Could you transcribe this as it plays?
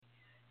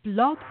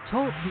Blog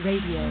Talk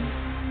Radio.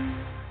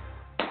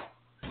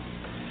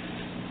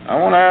 I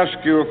want to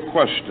ask you a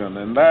question,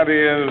 and that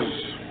is,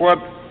 what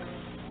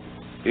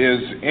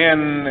is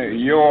in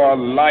your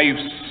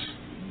life's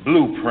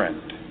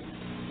blueprint?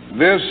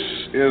 This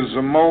is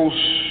the most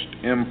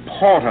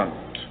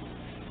important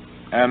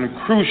and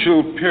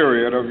crucial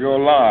period of your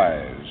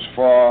lives,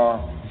 for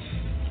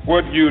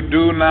what you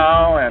do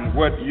now and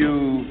what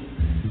you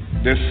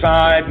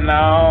decide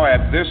now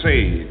at this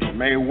age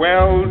may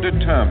well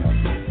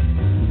determine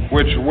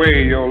which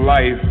way your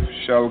life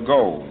shall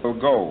go.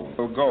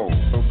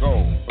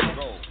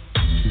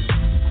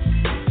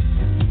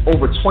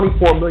 Over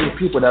 24 million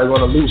people that are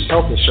going to lose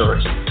health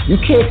insurance. You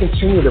can't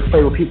continue to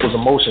play with people's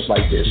emotions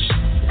like this,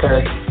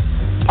 okay?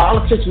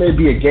 Politics may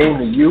be a game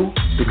to you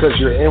because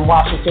you're in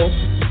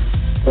Washington,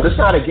 but it's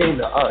not a game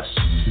to us.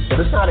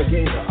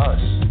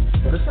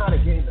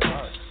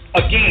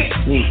 Again,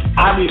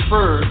 I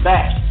refer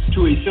back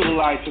to a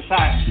civilized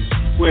society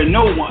where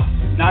no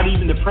one, not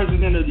even the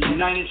President of the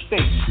United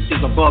States,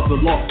 is above the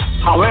law.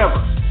 However,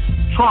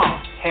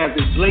 Trump has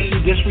a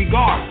blatant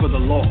disregard for the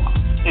law,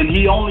 and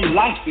he only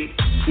likes it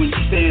when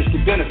he stands to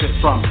benefit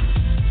from it.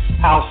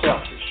 How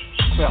selfish.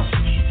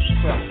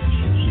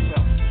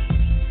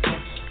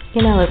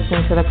 You're not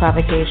listening to the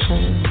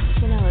Provoc8tion.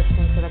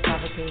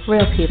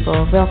 Real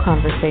people, real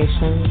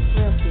conversations.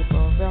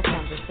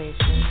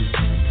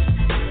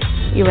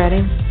 You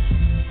ready?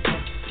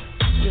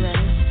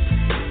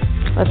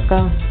 Let's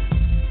go.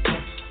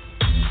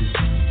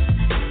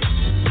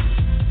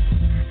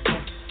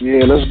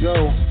 Yeah, let's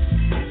go.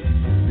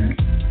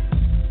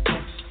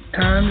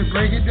 Time to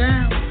break it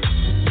down.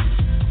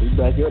 We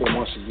back at it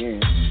once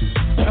again.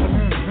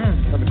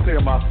 Let me clear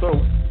my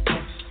throat.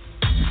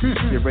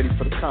 Get ready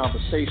for the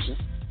conversation.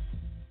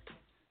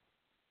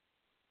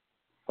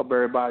 Hope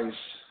everybody's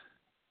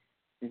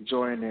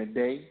enjoying their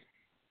day,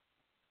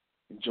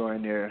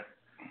 enjoying their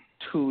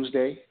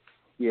Tuesday.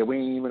 Yeah, we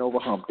ain't even over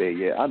hump day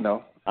yet. I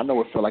know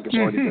it feel like it's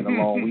already been a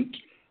long week.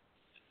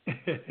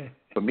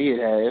 For me, it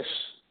has.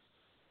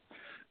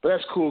 But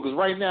that's cool, because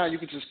right now you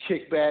can just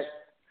kick back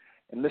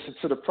and listen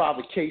to the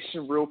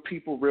Provoc8tion, real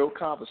people, real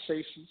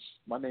conversations.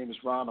 My name is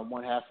Ron. I'm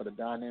one half of the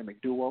dynamic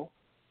duo.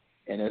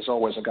 And as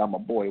always, I got my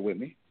boy with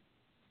me.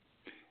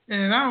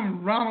 And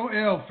I'm Ronald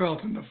L.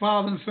 Felton, the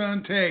father and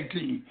son tag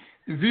team.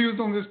 The views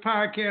on this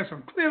podcast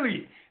are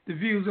clearly the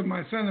views of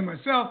my son and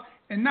myself,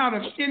 and not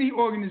of any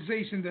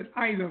organization that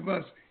either of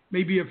us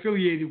may be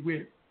affiliated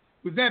with.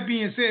 With that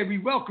being said, we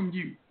welcome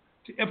you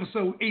to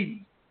episode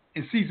 80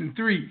 in season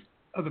 3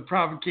 of the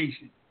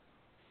Provoc8tion.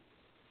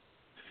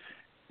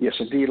 Yes,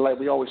 indeed. Like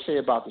we always say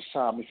about this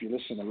time, if you're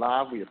listening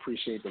live, we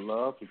appreciate the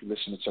love. If you're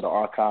listening to the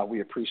archive,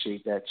 we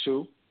appreciate that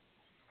too.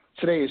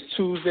 Today is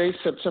Tuesday,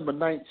 September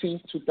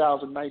 19th,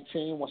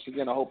 2019. Once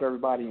again, I hope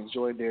everybody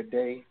enjoyed their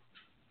day.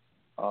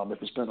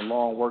 If it's been a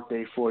long work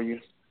day for you,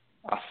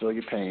 I feel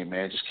your pain,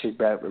 man. Just kick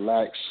back,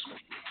 relax.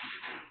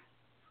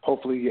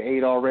 Hopefully you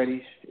ate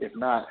already. If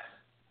not,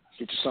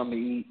 get you something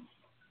to eat.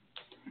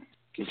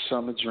 Get you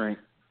something to drink.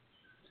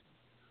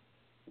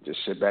 Just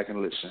sit back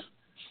and listen.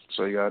 That's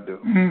all you got to do.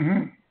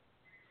 Mm-hmm.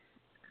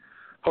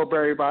 Hope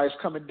everybody's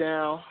coming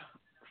down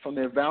from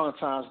their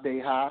Valentine's Day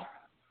high.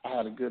 I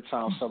had a good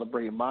time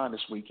celebrating mine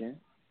this weekend.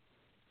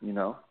 You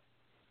know.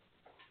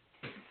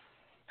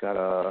 Got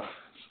a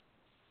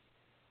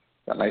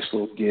nice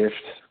little gift.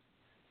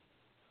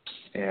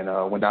 And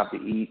went out to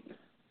eat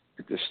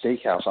at this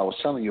steakhouse I was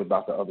telling you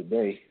about the other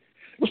day.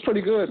 It was pretty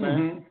good,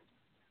 man.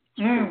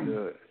 Mm-hmm. It was pretty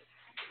good.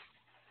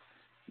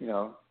 You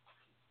know,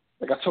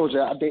 like I told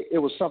you, it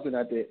was something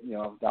that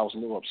I was a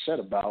little upset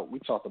about. We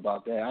talked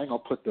about that. I ain't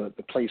going to put the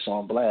place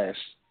on blast.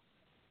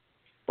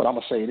 But I'm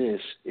going to say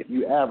this. If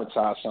you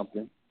advertise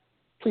something,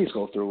 please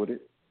go through with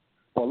it.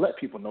 Or let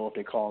people know if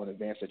they call in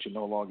advance that you're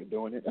no longer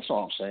doing it. That's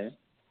all I'm saying.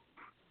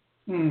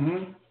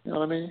 Mm-hmm. You know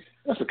what I mean?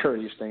 That's a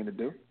courteous thing to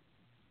do.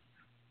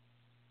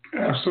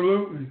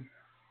 Absolutely.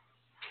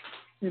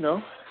 You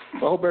know, I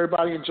hope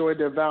everybody enjoyed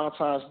their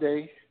Valentine's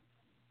Day.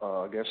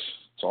 I guess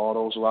to all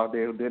those who out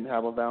there who didn't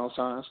have a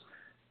Valentine's,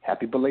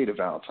 happy belated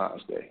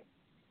Valentine's Day.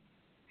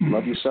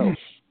 Love yourself.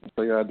 That's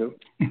all you gotta do.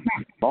 As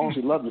long as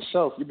you love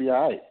yourself, you'll be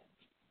all right.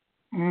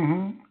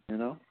 Mm-hmm. You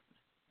know?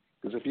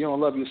 Because if you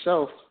don't love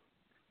yourself,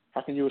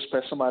 how can you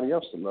expect somebody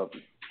else to love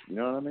you? You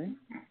know what I mean?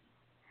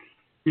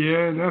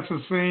 Yeah, that's a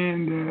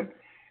saying that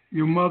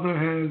your mother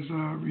has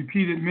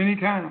repeated many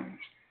times.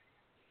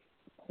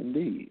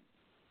 Indeed.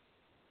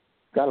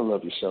 Gotta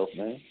love yourself,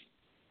 man.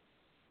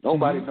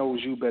 Nobody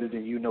knows you better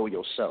than you know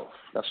yourself.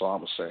 That's all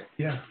I'm gonna say.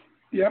 Yeah.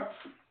 Yep.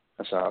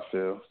 That's how I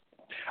feel.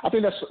 I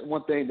think that's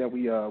one thing that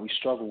we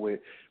struggle with,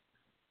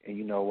 and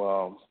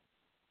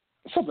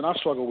it's something I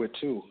struggle with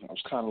too. I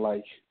was kind of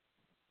like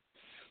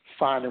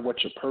finding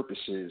what your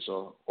purpose is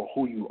or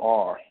who you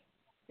are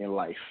in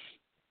life.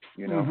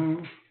 You know,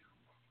 Mm-hmm.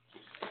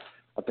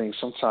 I think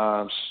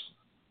sometimes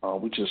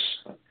we just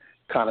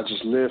kind of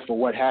just live for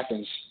what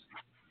happens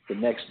the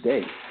next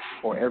day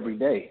or every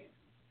day.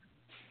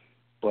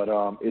 But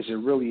is it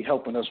really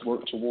helping us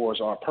work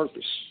towards our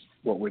purpose,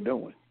 what we're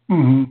doing?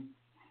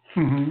 Mm-hmm.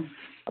 Mm-hmm.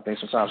 I think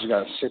sometimes you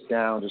got to sit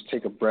down, just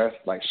take a breath,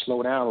 like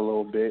slow down a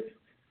little bit,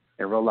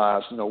 and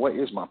realize, what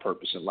is my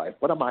purpose in life?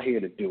 What am I here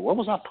to do? What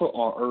was I put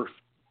on earth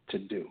to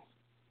do?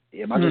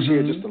 Am I just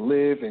here just to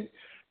live and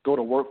go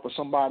to work for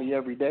somebody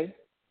every day?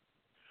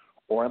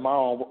 Or am I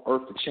on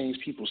earth to change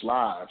people's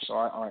lives?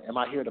 Or am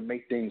I here to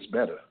make things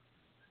better?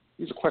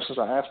 These are questions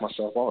I ask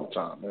myself all the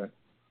time, man.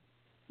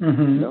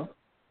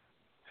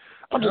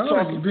 I'm just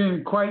talking. You're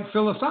being quite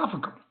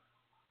philosophical.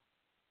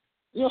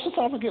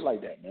 Sometimes I get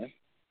like that, man.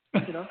 I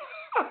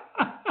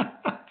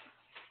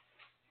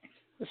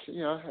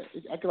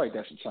get like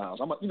that sometimes.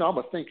 I'm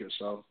a thinker,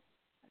 so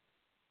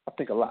I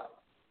think a lot.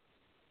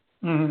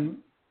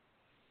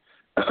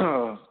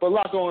 But a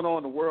lot going on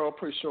in the world.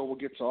 Pretty sure we'll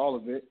get to all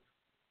of it.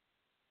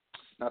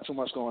 Not too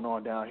much going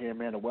on down here,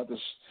 man. The weather's,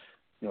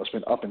 it's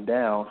been up and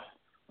down,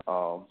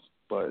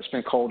 but it's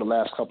been cold the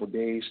last couple of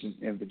days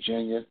in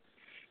Virginia.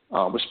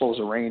 We're supposed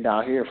to rain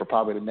down here for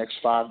probably the next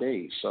 5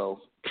 days.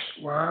 So,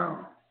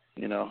 wow.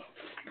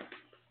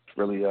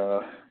 Really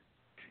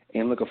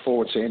ain't looking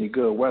forward to any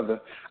good weather.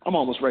 I'm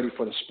almost ready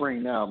for the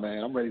spring now,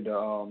 man. I'm ready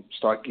to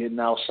start getting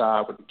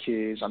outside with the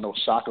kids. I know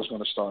soccer's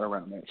going to start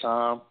around that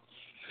time.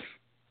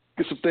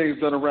 Get some things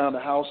done around the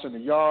house and the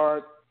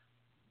yard.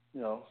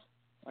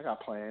 I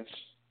got plans.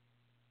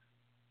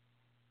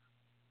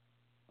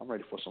 I'm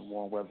ready for some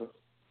warm weather.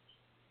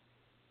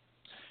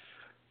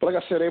 But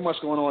like I said, ain't much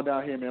going on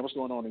down here, man. What's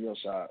going on your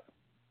side?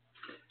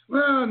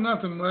 Well,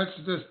 nothing much.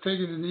 Just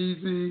taking it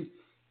easy.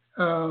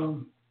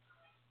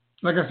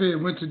 Like I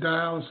said, went to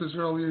dialysis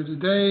earlier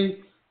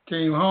today.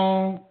 Came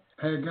home,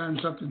 had gotten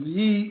something to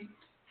eat,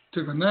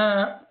 took a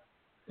nap,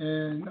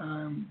 and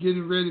I'm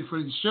getting ready for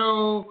the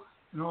show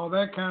and all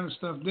that kind of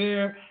stuff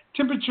there.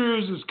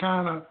 Temperatures is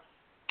kind of,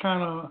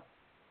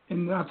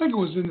 and I think it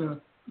was in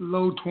the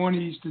low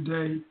 20s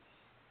today.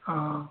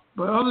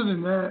 But other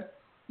than that,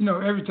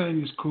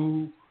 everything is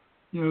cool.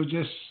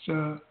 Just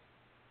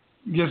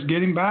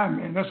getting by,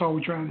 man. That's all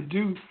we're trying to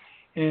do.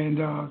 And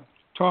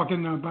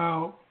talking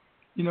about,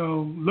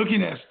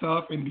 looking at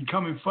stuff and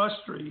becoming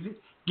frustrated,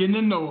 getting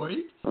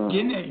annoyed,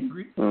 getting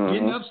angry,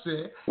 getting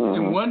upset,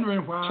 and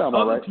wondering why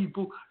other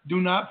people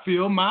do not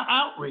feel my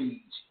outrage.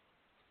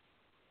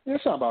 Yeah,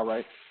 that sounds about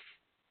right.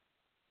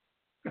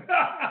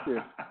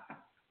 Yeah.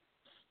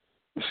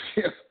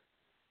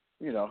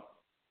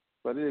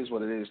 But it is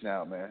what it is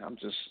now, man. I'm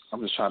just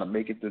trying to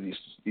make it through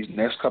these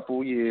next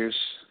couple of years,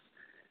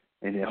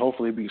 and then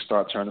hopefully we can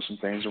start turning some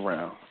things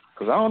around.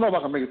 Because I don't know if I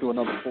can make it through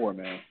another 4,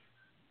 man.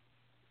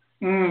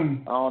 I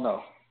don't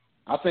know.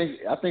 I think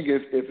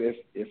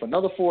if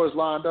another 4 is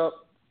lined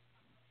up,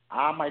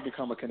 I might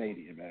become a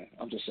Canadian, man.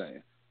 I'm just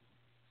saying.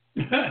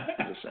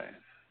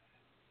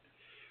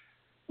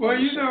 Well,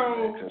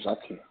 because I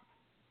can't.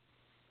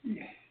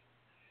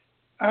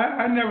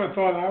 I never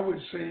thought I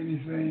would say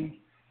anything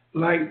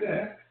like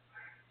that.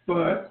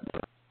 But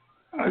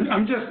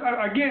I'm just,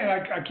 again,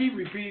 I keep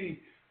repeating,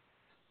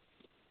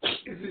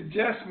 is it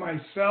just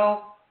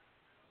myself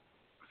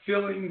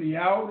feeling the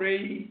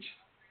outrage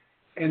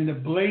and the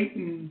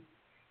blatant,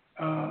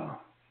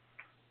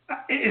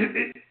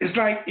 it's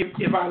like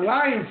if I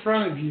lie in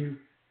front of you,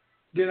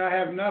 then I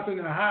have nothing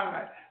to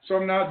hide. So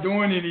I'm not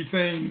doing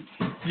anything,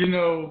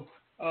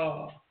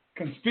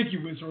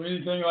 conspicuous or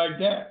anything like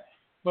that.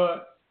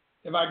 But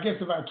if I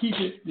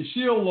keep the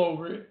shield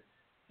over it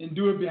and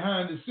do it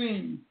behind the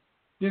scenes,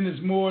 then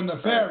it's more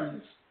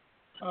nefarious.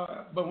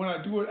 But when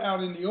I do it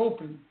out in the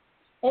open,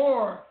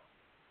 or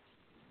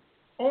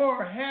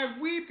have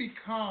we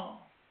become,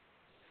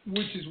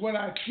 which is what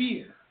I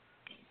fear,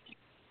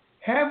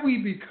 have we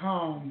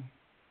become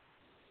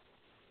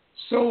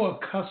so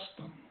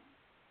accustomed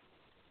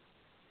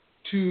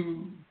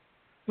to,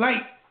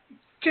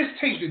 just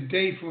take the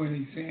day for an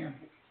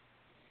example.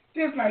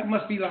 There's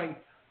must be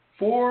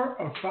 4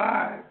 or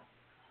 5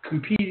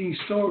 competing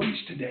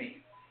stories today.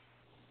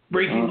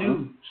 Breaking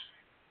news.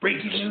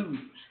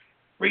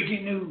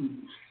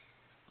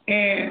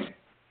 And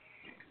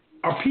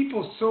are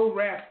people so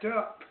wrapped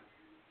up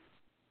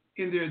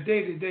in their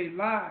day-to-day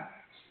lives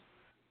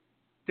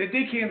that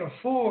they can't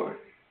afford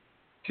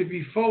to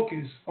be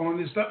focused on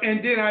this stuff?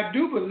 And then I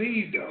do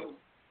believe, though,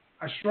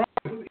 I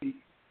strongly believe,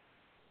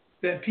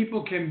 that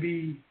people can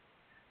be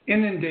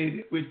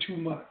inundated with too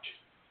much.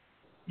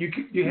 You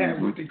have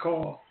what they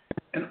call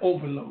an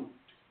overload.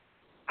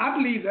 I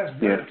believe that's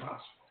very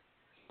possible.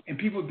 And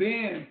people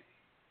then,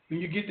 when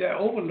you get that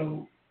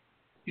overload,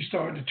 you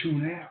start to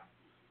tune out.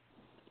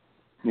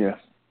 Yeah.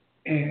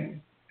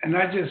 And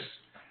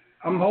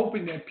I'm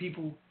hoping that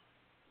people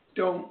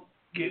don't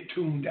get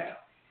tuned out.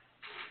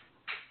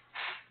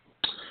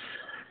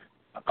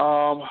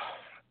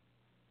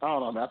 I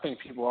don't know, man. I think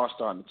people are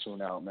starting to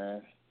tune out,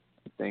 man.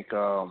 I think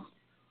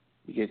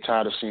you get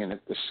tired of seeing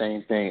the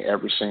same thing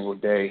every single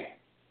day.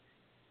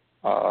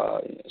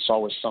 It's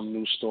always some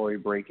new story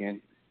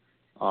breaking.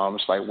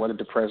 It's like, what did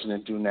the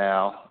president do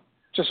now?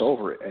 Just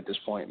over it at this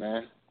point,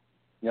 man.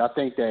 I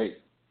think that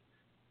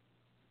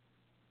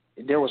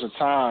there was a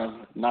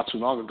time not too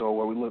long ago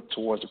where we looked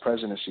towards the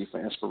presidency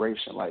for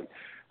inspiration.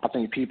 I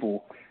think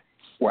people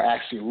were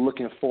actually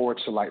looking forward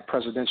to like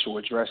presidential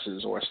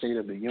addresses or a State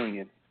of the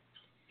Union.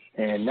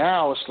 And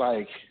now it's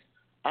like,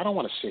 I don't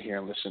want to sit here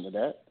and listen to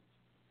that.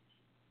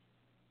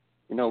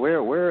 You know,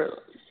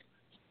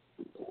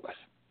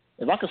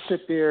 if I could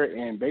sit there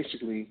and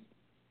basically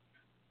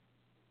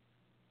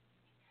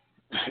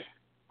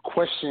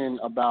question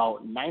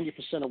about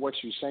 90% of what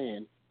you're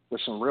saying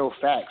with some real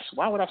facts,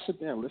 why would I sit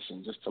there and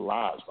listen just to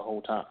lies the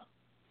whole time?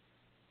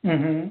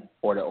 Mm-hmm.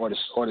 Or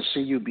to see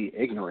you be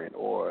ignorant,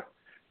 or,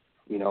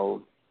 you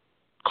know,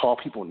 call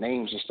people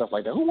names and stuff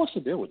like that. Who wants to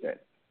deal with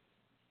that?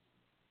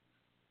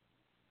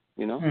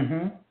 You know?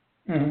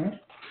 Mm-hmm. Mm-hmm.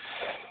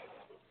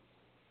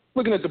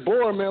 Looking at the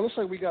board, man, looks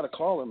like we got a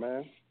caller,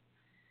 man.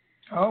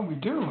 Oh, we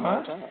do, huh?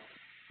 Long time.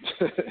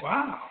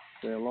 Wow.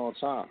 Been a long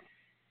time.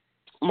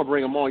 I'm going to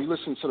bring them on. You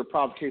listen to the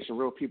Provoc8tion,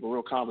 Real People,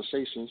 Real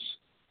Conversations.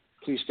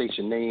 Please state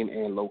your name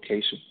and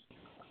location.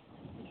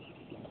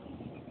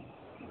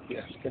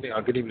 Yes.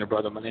 Good evening,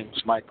 brother. My name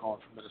is Mike,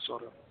 calling from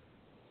Minnesota.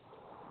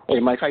 Hey,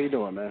 Mike, how you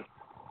doing, man?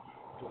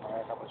 Doing all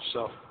right. How about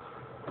yourself?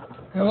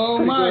 Hello,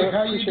 Pretty Mike. good.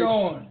 How you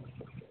doing?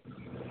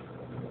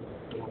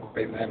 Doing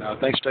great, man.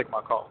 Thanks for taking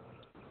my call.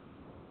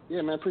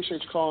 Yeah, man,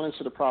 appreciate you calling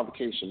into the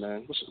Provoc8tion,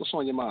 man. What's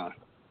on your mind?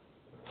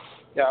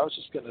 Yeah, I was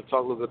just going to talk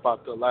a little bit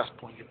about the last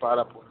point you brought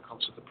up when it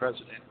comes to the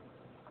president.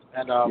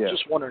 And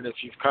just wondering if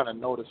you've kind of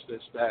noticed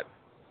this, that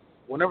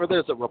whenever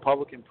there's a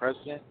Republican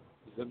president,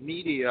 the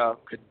media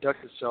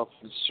conduct itself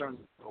in a certain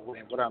way.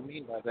 And what I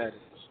mean by that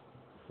is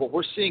what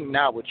we're seeing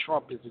now with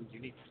Trump isn't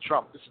unique to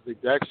Trump. This is the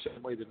exact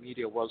same way the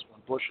media was when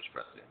Bush was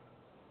president.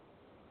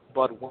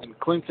 But when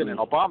Clinton and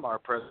Obama are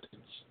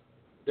presidents,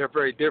 they're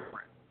very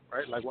different,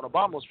 right? Like when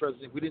Obama was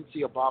president, we didn't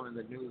see Obama in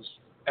the news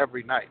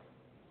every night.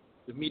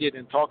 The media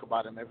didn't talk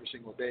about him every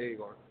single day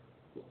or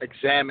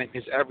examine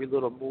his every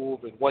little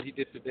move and what he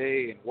did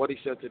today and what he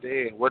said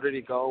today and where did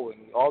he go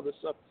and all this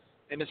stuff.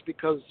 And it's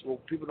because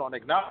what people don't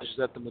acknowledge is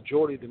that the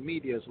majority of the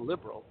media is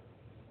liberal,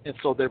 and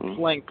so they're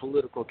playing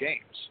political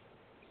games.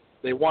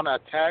 They want to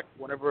attack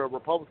whenever a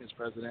Republican's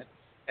president,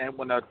 and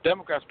when a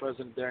Democrat's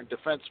president, they're in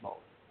defense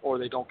mode, or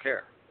they don't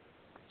care.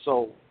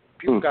 So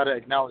people got to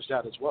acknowledge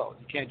that as well.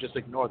 You can't just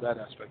ignore that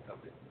aspect of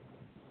it.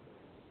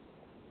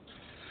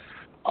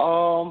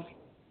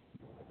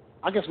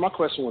 I guess my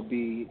question would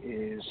be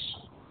is,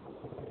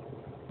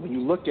 when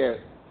you look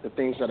at the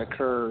things that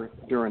occurred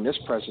during this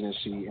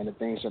presidency and the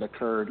things that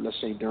occurred, let's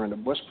say, during the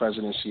Bush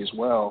presidency as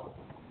well,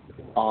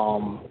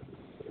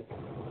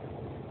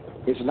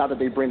 is it not that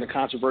they bring the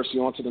controversy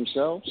onto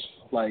themselves?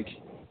 Like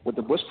with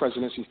the Bush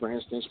presidency, for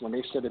instance, when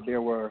they said that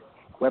there were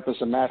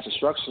weapons of mass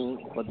destruction,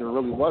 but there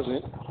really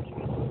wasn't,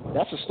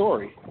 that's a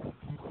story.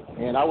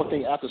 And I would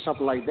think after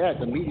something like that,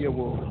 the media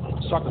will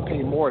start to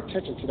pay more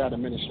attention to that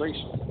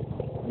administration.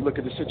 You look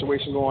at the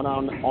situation going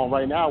on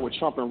right now with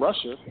Trump and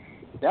Russia,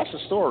 that's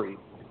a story.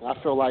 And I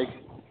feel like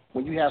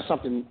when you have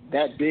something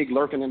that big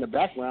lurking in the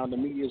background, the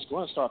media is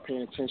going to start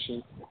paying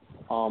attention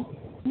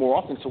more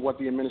often to what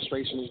the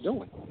administration is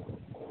doing.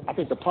 I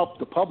think the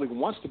public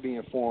wants to be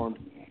informed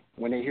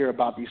when they hear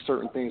about these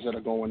certain things that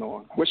are going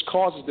on, which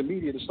causes the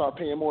media to start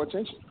paying more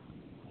attention.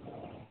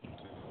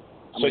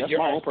 I mean, that's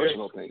my own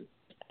personal opinion.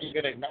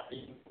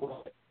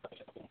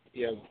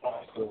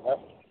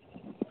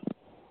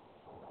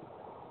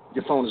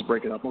 Your phone is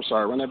breaking up. I'm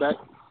sorry. Run that back.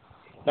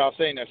 No, I'm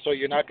saying that. So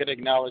you're not going to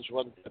acknowledge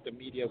that the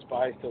media is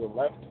biased to the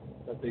left,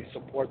 that they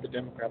support the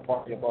Democrat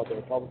Party above the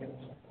Republicans?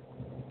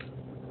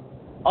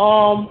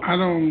 I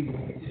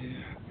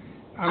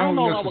don't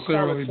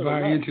necessarily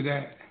buy into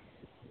that.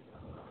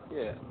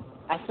 Yeah.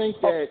 I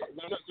think that...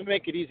 To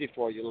make it easy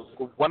for you,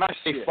 when I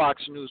say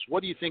Fox News,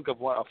 what do you think of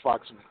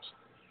Fox News?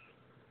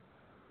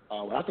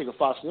 When I think of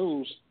Fox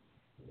News,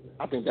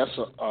 I think that's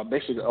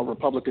basically a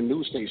Republican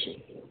news station.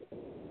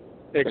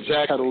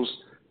 Exactly.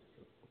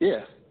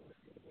 Yeah.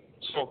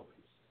 So,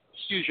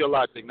 use your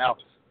logic. Now,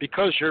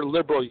 because you're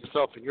liberal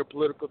yourself in your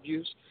political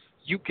views,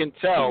 you can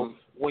tell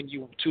when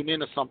you tune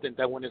into something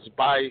that when it's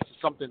biased,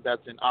 something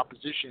that's in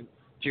opposition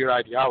to your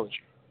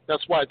ideology.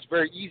 That's why it's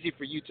very easy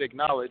for you to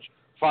acknowledge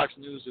Fox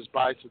News is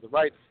biased to the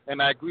right,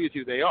 and I agree with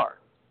you, they are.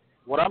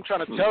 What I'm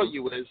trying to tell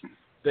you is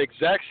the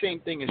exact same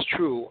thing is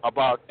true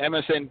about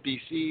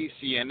MSNBC,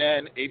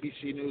 CNN,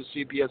 ABC News,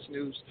 CBS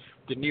News,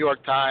 the New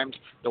York Times,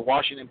 the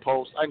Washington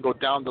Post. I can go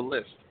down the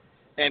list.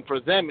 And for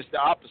them, it's the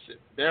opposite.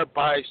 They're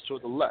biased to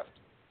the left.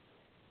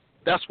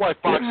 That's why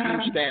Fox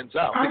News stands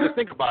out. Because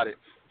think about it.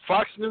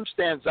 Fox News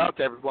stands out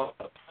to everyone.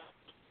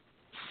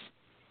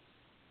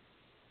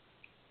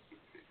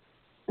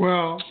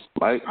 Well,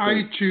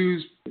 I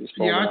choose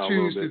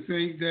to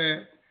think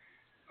that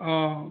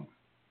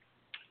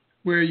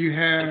where you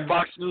have...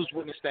 Fox News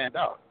wouldn't stand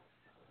out.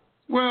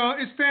 Well,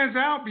 it stands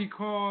out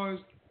because,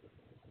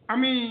 I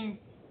mean,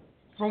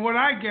 from what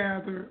I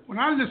gather, when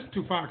I listen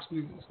to Fox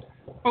News,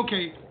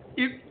 okay,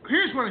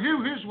 here's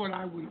what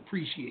I would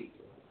appreciate.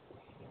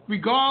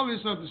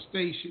 Regardless of the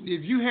station,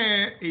 if you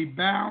had a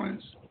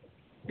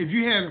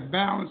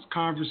balanced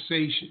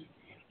conversation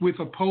with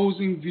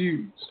opposing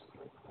views,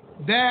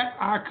 that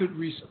I could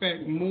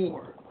respect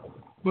more.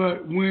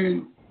 But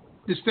when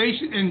the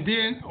station, and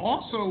then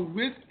also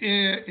with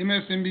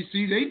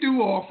MSNBC,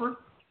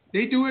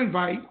 they do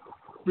invite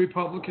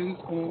Republicans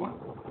on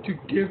to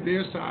give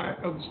their side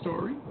of the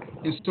story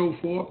and so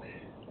forth.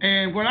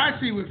 And what I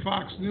see with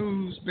Fox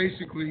News,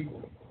 basically,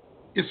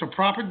 it's a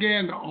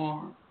propaganda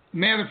arm.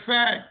 Matter of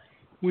fact,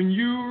 when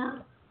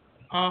you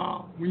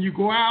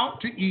go out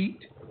to eat,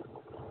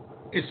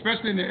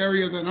 especially in the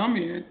area that I'm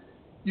in,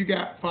 you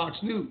got Fox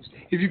News.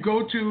 If you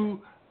go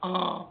to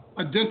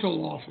a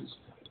dental office,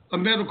 a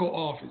medical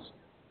office,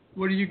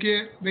 what do you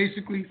get?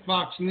 Basically,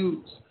 Fox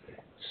News.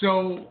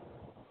 So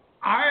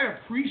I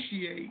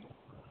appreciate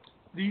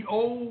the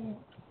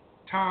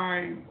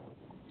old-time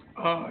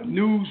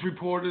news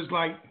reporters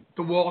like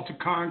the Walter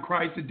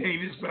Cronkite, the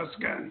David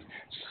Susskind,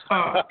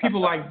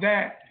 people like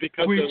that.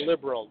 Because they're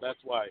liberal, that's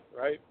why,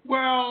 right?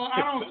 Well,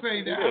 I don't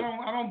say that.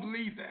 I don't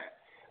believe that.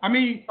 I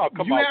mean,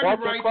 you on, have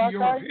Walter a right Cronkite? to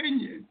your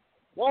opinion.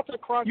 Walter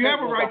Cronkite You have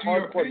a right was to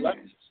your hardcore opinion.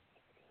 leftist.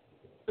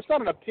 It's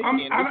not an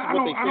opinion. I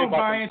don't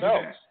buy into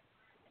that.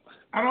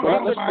 I don't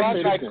Walter buy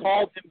into that. Cronkite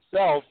called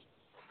himself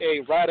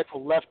a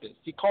radical leftist.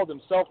 He called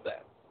himself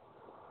that.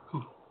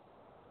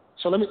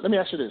 So let me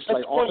ask you this: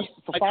 for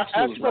Fox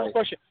News, ask a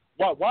question.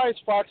 Why is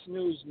Fox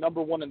News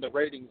number one in the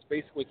ratings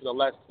basically for the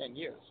last 10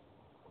 years?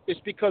 It's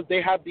because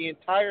they have the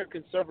entire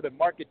conservative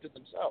market to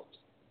themselves.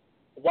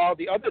 While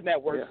the other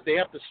networks, they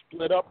have to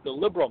split up the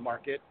liberal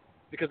market,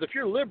 because if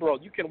you're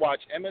liberal, you can watch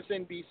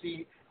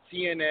MSNBC,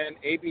 CNN,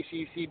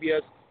 ABC,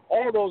 CBS.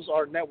 All of those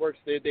are networks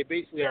that they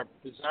basically are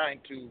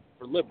designed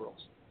for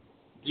liberals.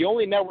 The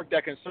only network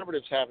that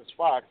conservatives have is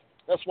Fox.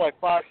 That's why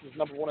Fox is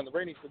number one in the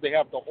ratings, because they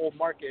have the whole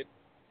market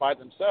by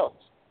themselves.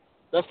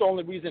 That's the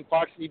only reason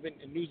Fox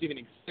News even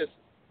exists,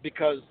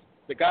 because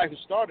the guy who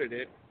started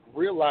it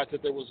realized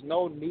that there was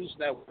no news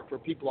network for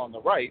people on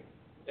the right,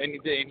 and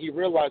he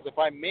realized if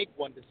I make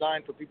one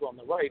designed for people on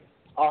the right,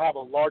 I'll have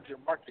a larger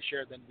market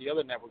share than the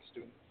other networks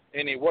do,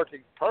 and it worked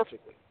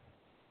perfectly.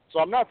 So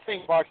I'm not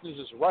saying Fox News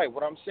is right.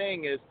 What I'm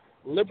saying is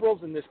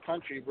liberals in this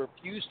country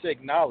refuse to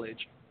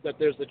acknowledge that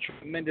there's a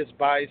tremendous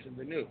bias in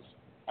the news.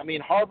 I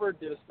mean, Harvard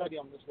did a study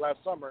on this last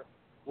summer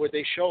where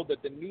they showed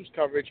that the news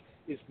coverage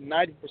is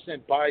 90%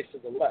 biased to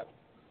the left,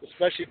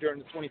 especially during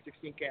the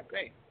 2016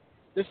 campaign.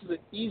 This is an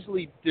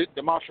easily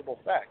demonstrable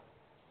fact.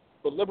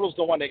 But liberals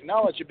don't want to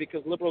acknowledge it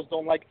because liberals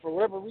don't like, for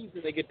whatever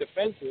reason, they get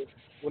defensive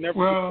whenever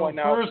you point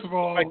out first of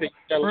all,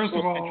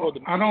 control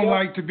the media, I don't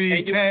like to be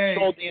and you tagged.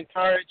 control the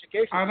entire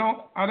education.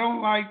 I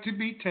don't like to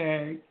be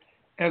tagged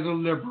as a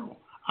liberal.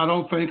 I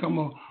don't think I'm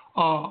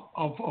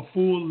a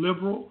full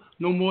liberal,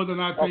 no more than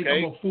I think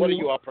I'm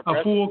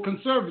a full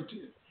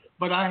conservative.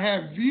 But I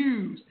have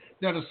views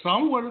that are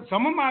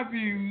some of my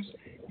views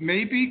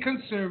may be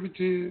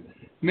conservative,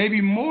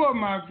 maybe more of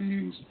my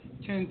views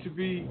tend to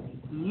be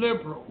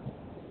liberal.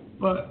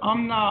 But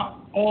I'm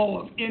not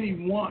all of any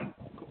one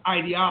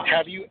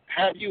ideology.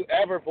 Have you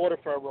ever voted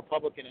for a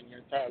Republican in your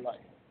entire life?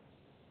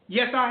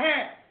 Yes, I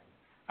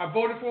have. I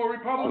voted for a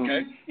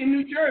Republican in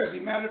New Jersey.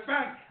 Matter of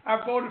fact,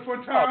 I voted for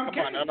Tom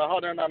Kennedy. No.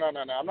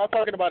 I'm not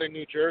talking about in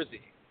New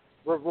Jersey.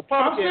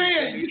 Republicans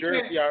in New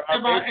Jersey are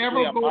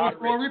basically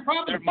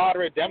they're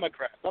moderate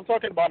Democrats. I'm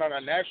talking about on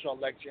a national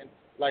election,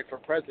 like for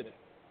president.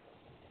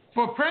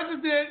 For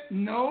president,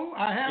 no,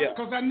 I haven't,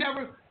 because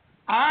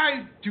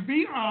to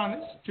be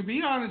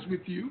honest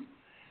with you,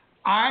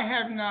 I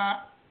have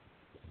not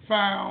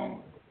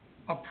found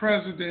a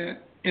president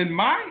in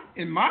my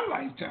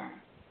lifetime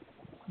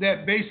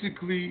that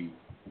basically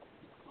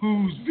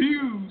whose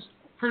views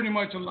pretty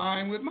much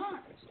align with mine.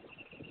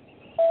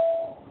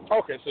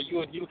 Okay, so you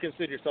would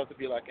consider yourself to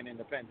be like an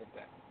independent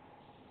then?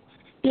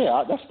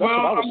 Yeah, that's what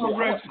I would say.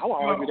 I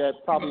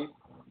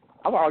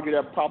would argue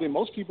that probably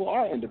most people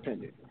are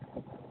independent.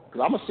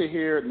 Because I'm going to sit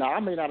here, now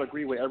I may not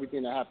agree with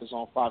everything that happens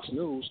on Fox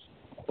News,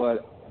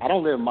 but I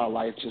don't live my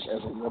life just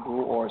as a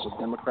liberal or as a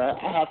Democrat.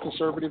 I have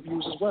conservative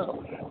views as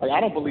well. Like,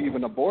 I don't believe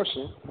in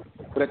abortion,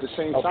 but at the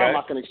same time,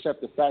 I can accept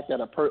the fact that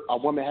a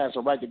woman has a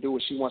right to do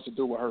what she wants to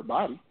do with her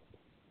body.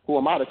 Who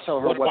am I to tell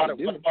her what to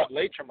do? What about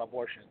late-term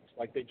abortions,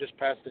 like they just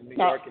passed in New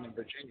York and in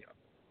Virginia?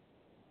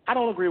 I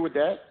don't agree with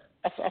that.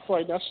 I feel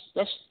like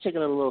that's taking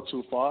it a little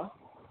too far,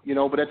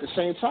 but at the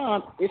same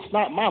time, it's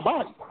not my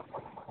body.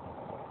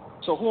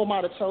 So who am I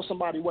to tell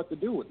somebody what to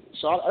do with it?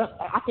 So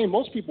I think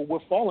most people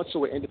would fall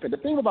into an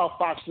independent. The thing about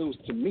Fox News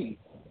to me,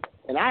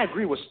 and I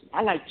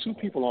like two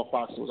people on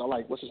Fox News. I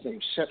like, what's his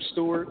name, Shep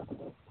Stewart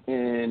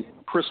and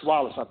Chris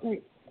Wallace, I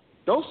think.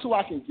 Those two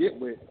I can get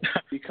with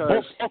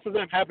because... Both of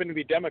them happen to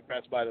be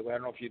Democrats, by the way. I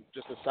don't know if you...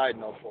 Just a side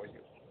note for you.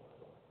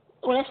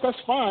 Well, that's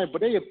fine,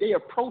 but they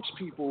approach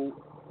people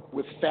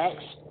with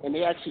facts, and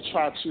they actually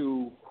try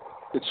to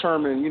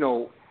determine,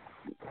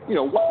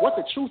 what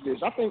the truth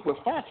is. I think with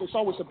Fox, it's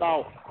always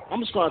about, I'm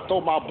just going to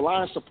throw my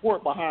blind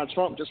support behind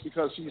Trump just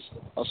because he's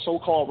a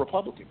so-called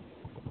Republican,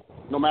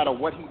 no matter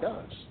what he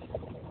does.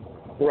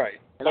 Right.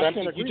 And but I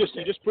mean, you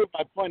just proved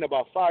my point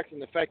about Fox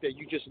and the fact that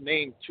you just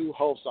named two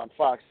hosts on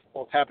Fox,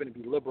 both happen to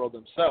be liberal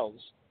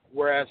themselves,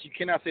 whereas you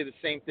cannot say the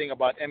same thing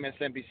about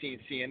MSNBC and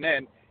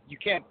CNN. You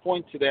can't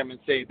point to them and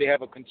say they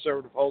have a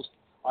conservative host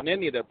on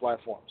any of their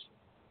platforms.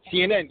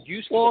 CNN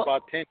used to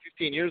about 10,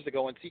 15 years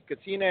ago, and because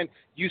CNN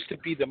used to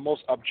be the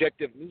most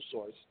objective news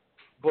source,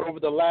 but over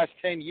the last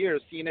 10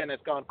 years, CNN has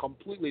gone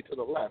completely to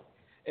the left,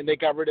 and they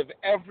got rid of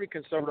every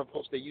conservative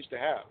host they used to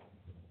have.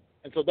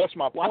 And so that's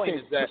my point,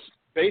 is that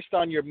based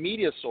on your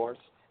media source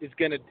is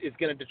going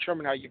to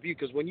determine how you view.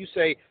 Because when you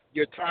say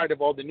you're tired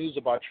of all the news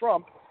about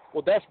Trump,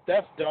 well, that's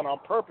done on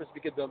purpose,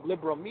 because the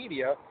liberal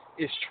media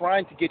is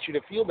trying to get you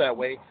to feel that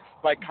way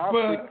by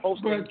constantly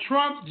posting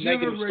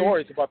negative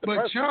stories about the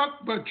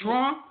president.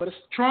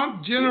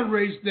 Trump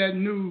generates that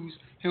news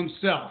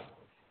himself.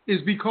 Is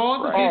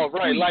because of his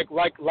tweets.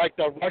 like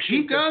the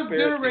Russian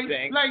conspiracy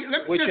thing,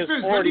 which has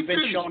already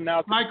been shown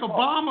now. Like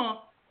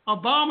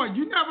Obama,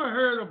 you never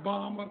heard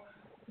Obama.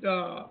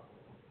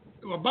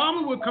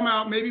 Obama would come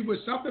out maybe with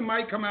something,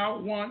 might come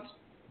out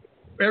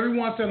every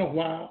once in a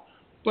while,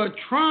 but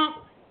Trump,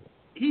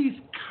 he's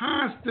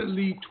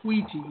constantly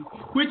tweeting,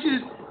 which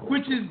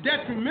is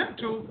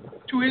detrimental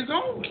to his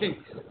own case.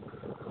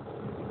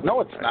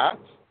 No, it's not.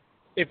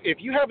 If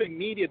you have a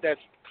media that's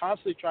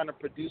constantly trying to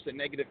produce a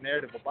negative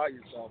narrative about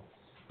yourself,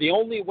 the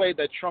only way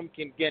that Trump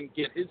can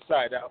get his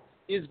side out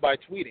is by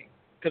tweeting.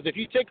 Because if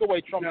you take away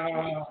Trump's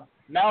tweets,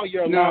 now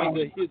you're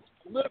allowing his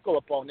political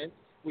opponent,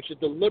 which is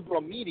the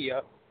liberal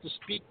media, to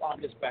speak on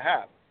his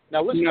behalf.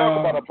 Now let's talk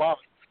about Obama.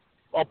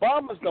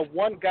 Obama's the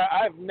one guy,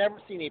 I've never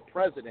seen a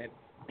president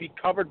be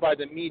covered by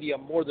the media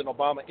more than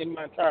Obama in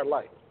my entire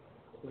life.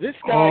 This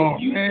guy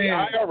used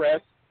the IRS.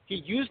 He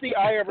used the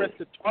IRS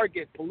to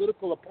target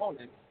political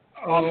opponents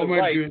on the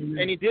right,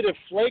 and he did it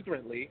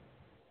flagrantly.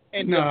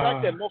 And the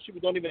fact that most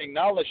people don't even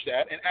acknowledge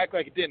that and act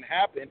like it didn't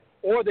happen,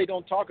 or they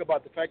don't talk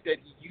about the fact that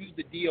he used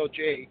the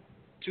DOJ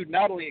to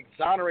not only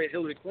exonerate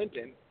Hillary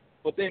Clinton,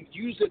 but then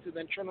use it to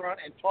then turn around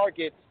and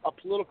target a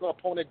political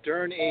opponent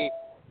during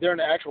an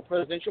actual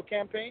presidential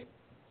campaign.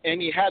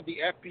 And he had the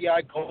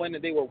FBI go in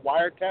and they were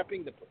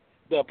wiretapping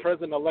the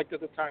president-elect at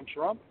the time,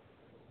 Trump.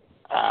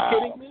 Are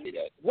you kidding me?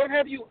 What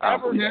have you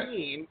ever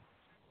seen?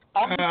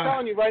 I'm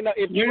telling you right now,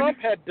 if Trump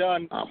had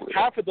done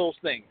half of those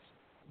things,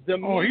 the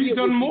media he's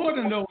done more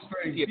than those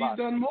things. He's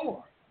done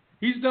more.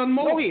 He's done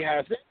more. No, he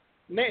hasn't.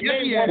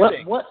 Name one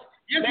thing. What?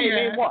 Yes,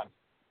 name one.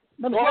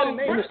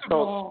 First of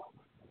all,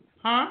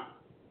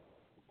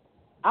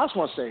 I just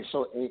want to say,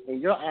 so in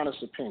your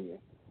honest opinion,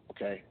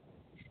 okay,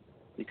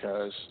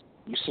 because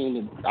you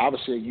seem to,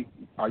 obviously,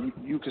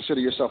 you consider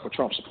yourself a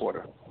Trump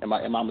supporter. Am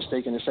I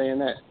mistaken in saying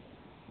that?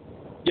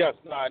 Yes,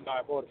 I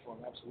voted for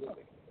him,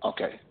 absolutely.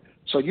 Okay.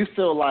 So you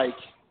feel like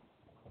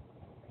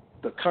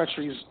the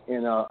country's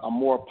in a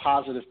more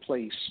positive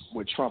place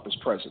with Trump as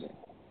president?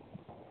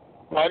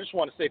 Well, I just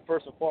want to say,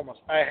 first and foremost,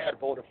 I had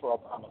voted for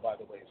Obama, by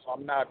the way, so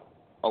I'm not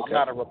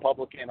a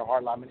Republican or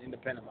hardline. I'm an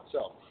independent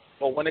myself.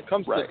 But when it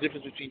comes to the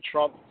difference between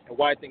Trump and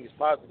why I think he's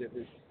positive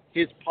is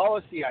his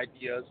policy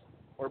ideas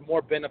are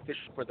more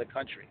beneficial for the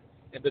country.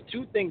 And the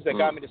two things that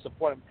got me to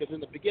support him, because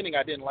in the beginning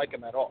I didn't like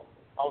him at all.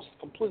 I was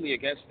completely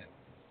against him.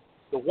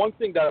 The one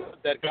thing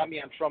that got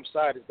me on Trump's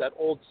side is that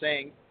old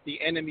saying, the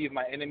enemy of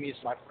my enemy is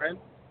my friend.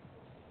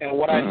 And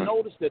what I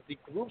noticed that the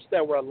groups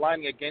that were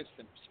aligning against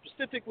him,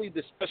 specifically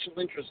the special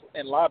interests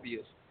and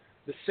lobbyists,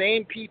 the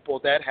same people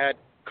that had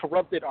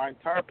corrupted our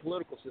entire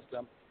political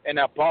system and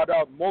have bought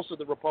out most of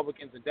the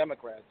Republicans and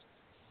Democrats,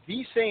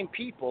 these same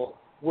people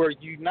were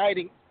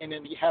uniting and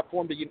then have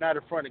formed a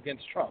united front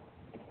against Trump.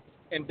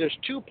 And there's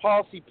two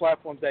policy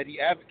platforms that he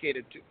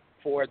advocated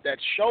for that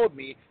showed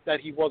me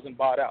that he wasn't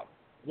bought out.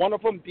 One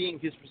of them being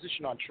his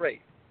position on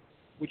trade,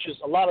 which is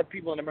a lot of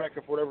people in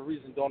America, for whatever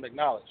reason, don't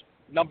acknowledge.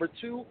 Number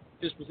two,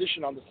 his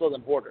position on the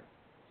southern border.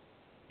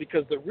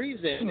 Because the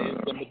reason is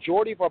the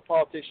majority of our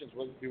politicians,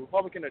 whether it be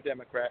Republican or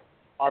Democrat,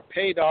 are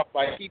paid off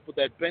by people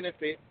that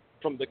benefit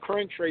from the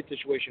current trade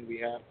situation we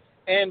have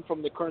and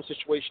from the current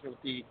situation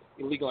with the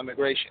illegal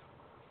immigration.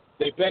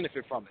 They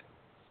benefit from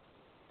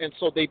it. And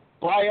so they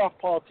buy off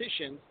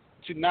politicians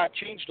to not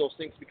change those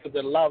things because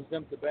it allows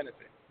them to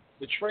benefit.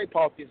 The trade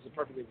policy is a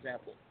perfect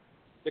example.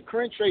 The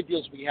current trade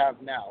deals we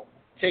have now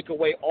take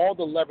away all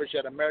the leverage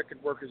that American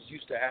workers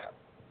used to have.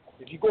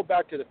 If you go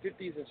back to the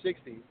 50s and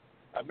 60s,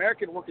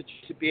 American workers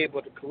used to be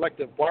able to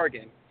collective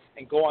bargain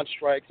and go on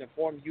strikes and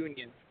form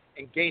unions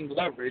and gain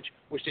leverage,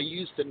 which they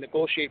used to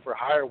negotiate for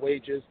higher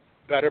wages,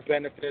 better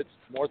benefits,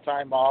 more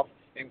time off,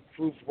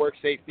 improved work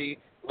safety,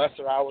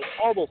 lesser hours,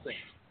 all those things.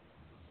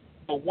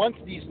 But once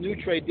these new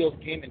trade deals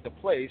came into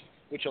place,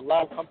 which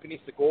allowed companies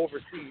to go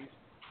overseas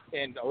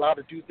and allow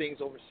to do things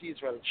overseas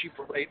at a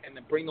cheaper rate and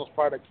then bring those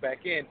products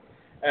back in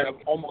at an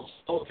almost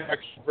low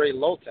tax, very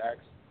low tax,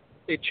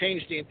 it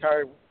changed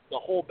the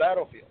whole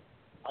battlefield.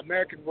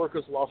 American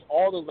workers lost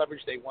all the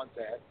leverage they once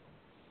had,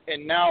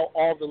 and now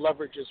all the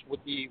leverage is with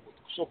the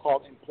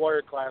so-called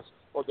employer class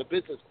or the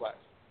business class,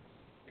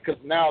 because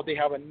now they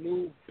have a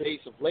new base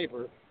of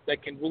labor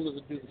that can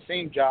really do the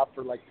same job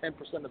for like 10%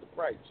 of the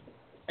price,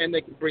 and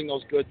they can bring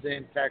those goods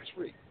in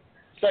tax-free.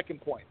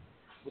 Second point,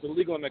 with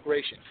illegal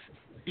immigration.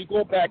 If you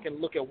go back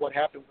and look at what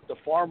happened with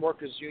the Farm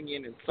Workers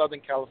Union in Southern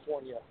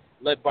California,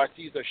 led by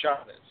Cesar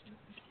Chavez.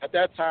 At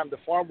that time, the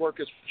farm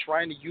workers were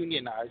trying to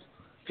unionize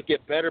to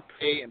get better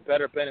pay and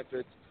better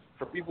benefits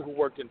for people who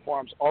worked in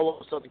farms all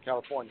over Southern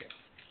California.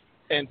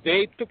 And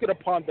they took it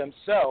upon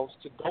themselves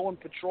to go and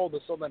patrol the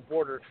southern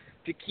border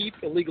to keep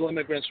illegal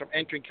immigrants from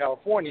entering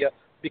California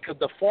because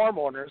the farm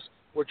owners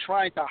were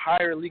trying to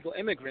hire illegal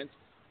immigrants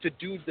to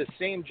do the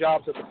same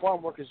jobs that the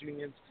farm workers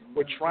unions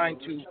were trying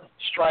to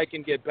strike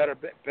and get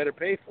better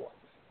pay for.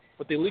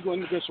 But the illegal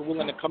immigrants were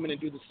willing to come in and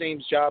do the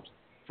same jobs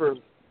for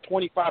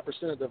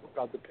 25% of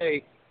the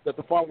pay that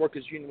the farm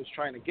workers union was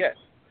trying to get.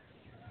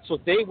 So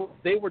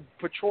they were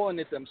patrolling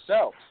it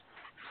themselves.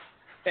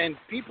 And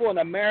people in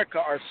America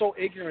are so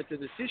ignorant to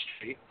this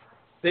history,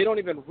 they don't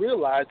even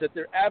realize that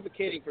they're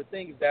advocating for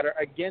things that are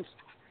against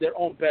their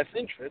own best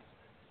interests.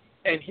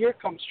 And here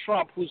comes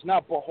Trump, who's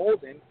not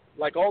beholden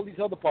like all these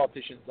other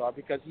politicians are,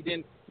 because he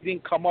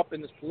didn't come up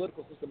in this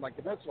political system like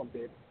the rest of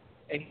them did.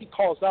 And he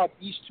calls out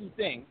these two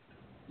things,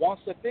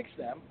 wants to fix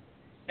them,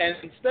 and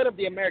instead of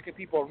the American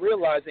people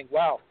realizing,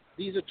 wow,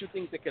 these are two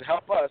things that could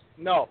help us,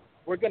 no,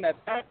 we're going to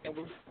attack and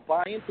we're going to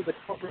buy into the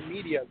corporate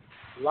media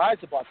lies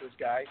about this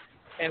guy,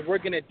 and we're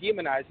going to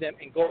demonize them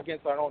and go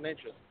against our own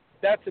interests.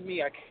 That, to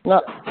me, I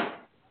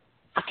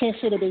can't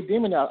say that they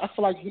demonize. I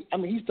feel like he's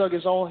dug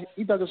his own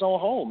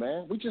hole,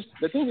 man.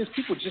 The thing is,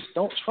 people just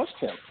don't trust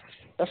him.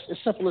 That's as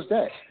simple as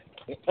that.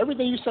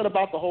 Everything you said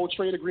about the whole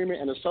trade agreement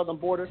and the southern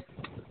border,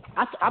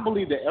 I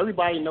believe that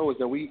everybody knows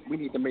that we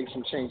need to make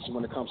some changes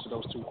when it comes to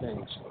those two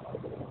things.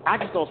 I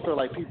just don't feel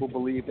like people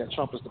believe that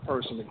Trump is the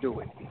person to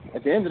do it.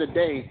 At the end of the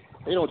day,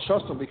 they don't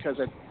trust him because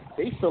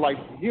they feel like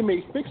he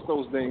may fix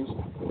those things,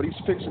 but he's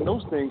fixing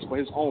those things for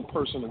his own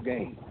personal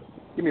gain.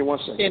 Give me 1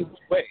 second. Give me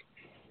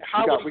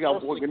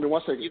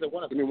 1 second. Either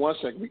one of them. Give me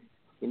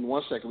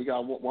 1 second. We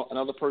got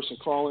another person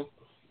calling.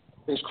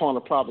 It's calling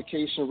a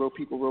Provoc8tion, Real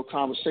People, Real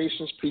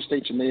Conversations. Please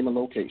state your name and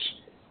location.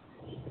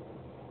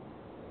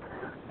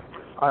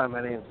 Hi,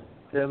 my name's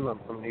Tim. I'm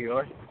from New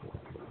York.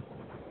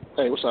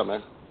 Hey, what's up,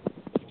 man?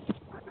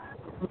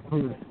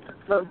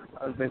 So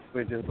I was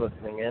basically just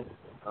listening in.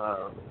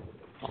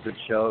 Good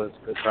show, it's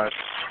good time.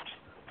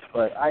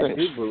 But I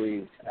do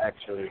believe,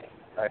 actually,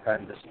 I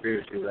kind of disagree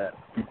with you that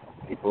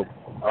people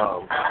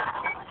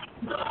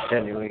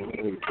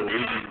genuinely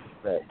believe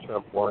that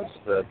Trump wants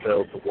to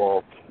build the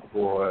wall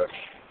for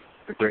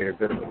the greater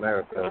good of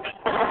America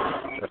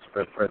just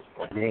for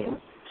personal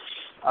gain.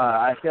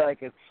 I feel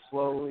like it's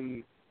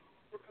slowly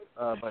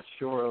but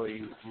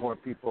surely more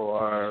people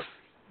are,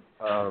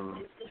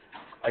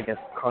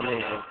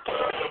 coming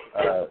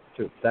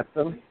to accept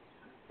them.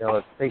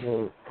 It's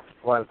taking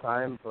a lot of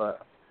time,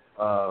 but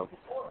I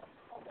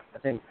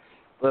think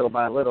little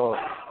by little,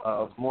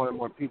 more and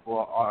more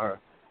people are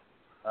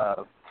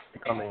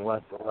becoming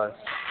less and less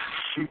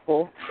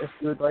people, if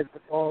you would like to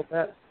call it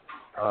that.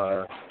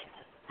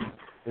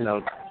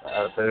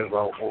 There's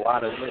a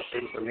lot of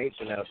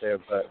misinformation out there,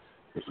 but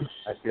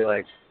I feel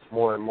like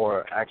more and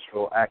more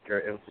actual,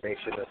 accurate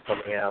information is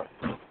coming out.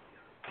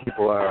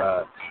 People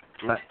are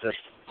not just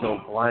so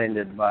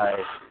blinded by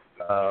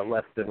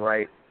left and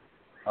right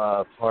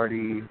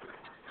party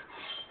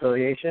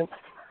affiliation,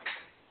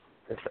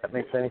 if that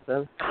makes any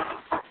sense.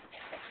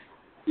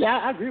 Yeah,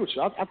 I agree with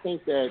you. I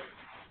think that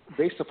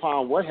based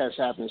upon what has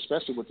happened,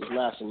 especially with this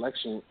last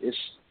election,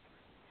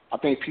 I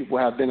think people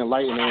have been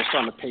enlightened and are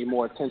starting to pay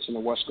more attention to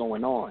what's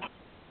going on.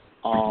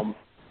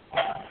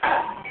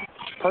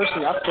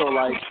 Personally, I feel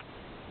like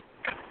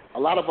a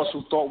lot of us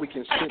who thought we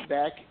can sit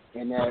back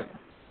and that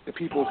the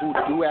people who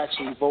do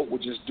actually vote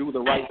would just do the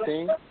right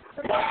thing,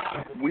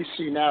 we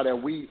see now that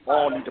we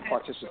all need to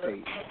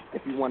participate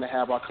if we want to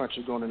have our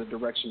country going in the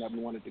direction that we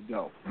want it to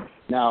go.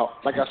 Now,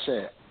 like I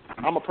said,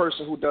 I'm a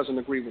person who doesn't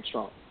agree with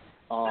Trump.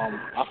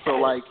 I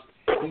feel like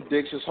he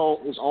digs his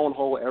own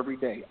hole every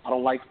day. I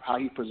don't like how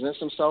he presents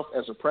himself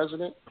as a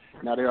president.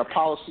 Now, there are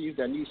policies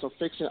that need some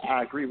fixing.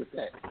 I agree with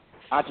that.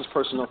 I just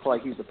personally don't feel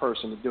like he's the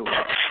person to do it.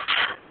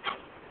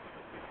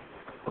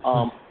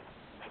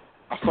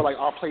 I feel like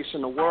our place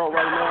in the world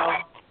right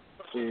now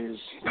is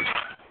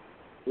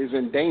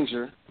in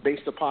danger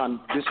based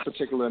upon this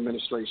particular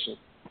administration.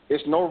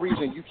 There's no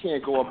reason you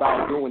can't go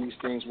about doing these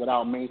things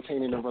without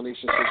maintaining the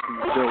relationships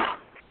we've built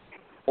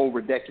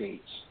over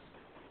decades.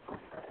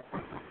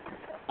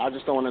 I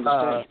just don't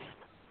understand.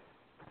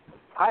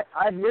 I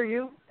hear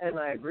you, and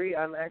I agree.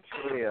 I'm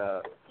actually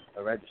a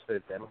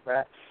registered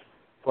Democrat,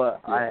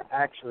 but yeah. I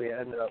actually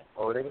ended up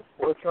voting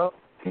for Trump.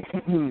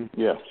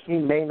 Yeah. He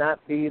may not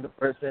be the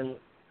person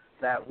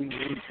that we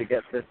need to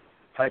get this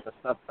type of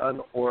stuff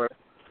done or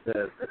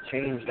the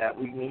change that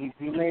we need.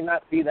 He may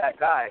not be that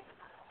guy.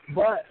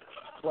 But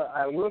what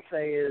I will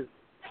say is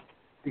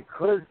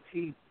because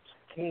he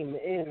came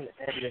in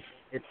and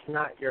it's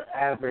not your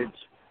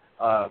average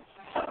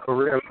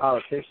career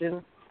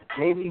politician,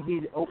 maybe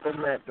he'd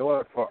open that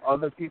door for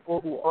other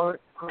people who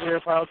aren't career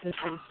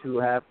politicians who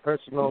have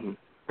personal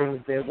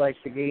things they'd like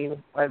to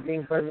gain by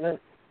being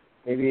president.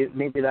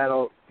 Maybe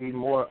that'll be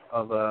more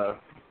of a,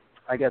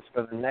 I guess,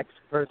 for the next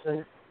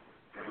person,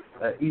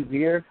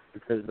 easier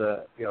because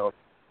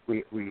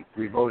we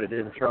voted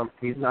in Trump.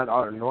 He's not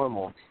our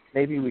normal.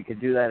 Maybe we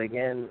could do that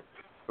again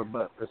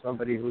for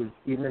somebody who's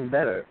even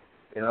better,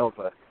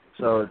 But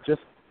so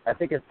I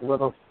think it's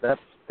little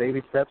steps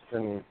baby steps,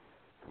 and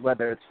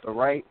whether it's the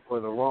right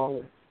or the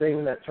wrong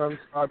thing that Trump's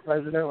our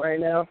president right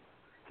now,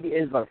 he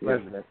is our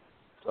president.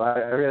 So I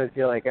really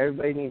feel like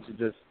everybody needs to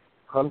just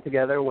come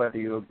together, whether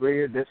you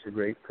agree or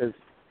disagree, because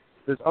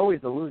there's always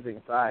a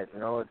losing side.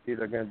 You know, it's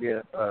either going to be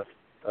a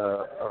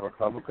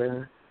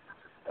Republican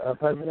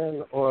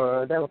president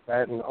or a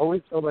Democrat, and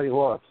always somebody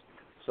lost.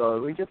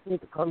 So we just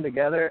need to come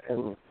together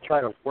and try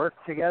to work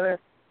together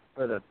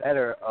for the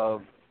better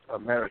of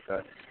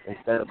America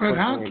instead of pushing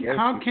against each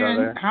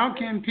other. How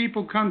can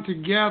people come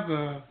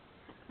together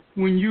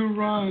when you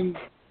run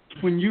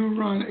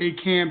a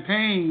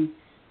campaign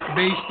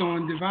based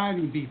on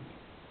dividing people?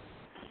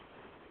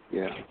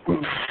 Yeah.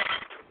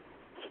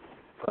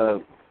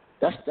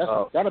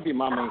 That'll be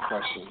my main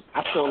question.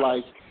 I feel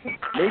like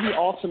maybe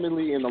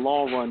ultimately in the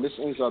long run this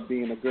ends up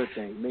being a good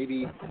thing.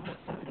 Maybe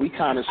we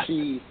kind of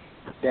see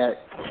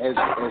that as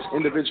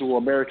individual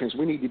Americans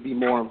we need to be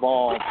more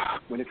involved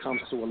when it comes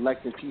to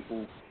electing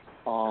people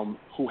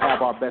who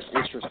have our best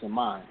interest in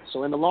mind.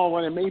 So in the long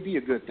run it may be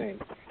a good thing.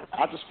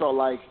 I just felt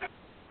like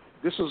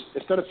this was,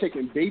 instead of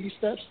taking baby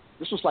steps,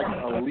 this was like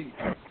a leap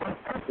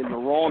in the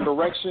wrong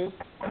direction,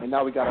 and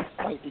now we got to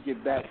fight to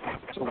get back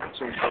to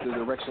the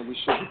direction we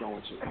should be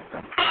going to.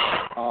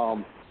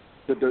 I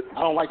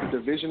don't like the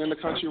division in the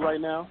country right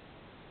now.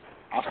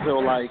 I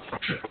feel like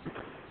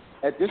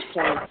at this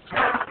point,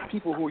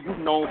 people who you've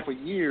known for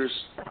years,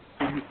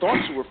 who you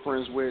thought you were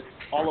friends with,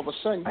 all of a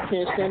sudden you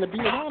can't stand to be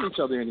around each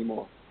other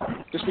anymore,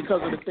 just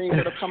because of the things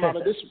that have come out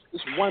of this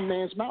one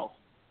man's mouth.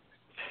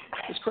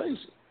 It's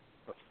crazy.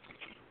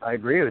 I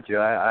agree with you.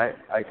 I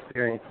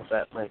experienced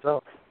that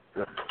myself.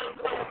 With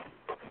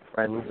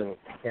friends, and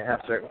can't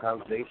have certain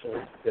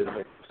conversations because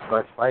it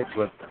starts fights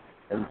with.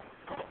 And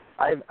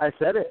I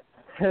said it.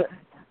 I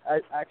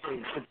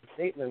actually put the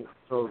statement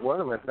to one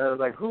of them. I was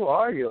like, "Who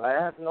are you? I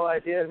have no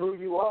idea who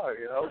you are."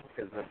 You know,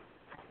 because of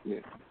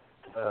his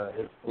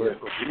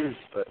political views.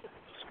 But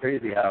it's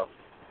crazy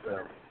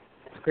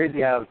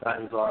how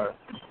times are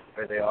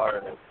where they are,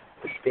 and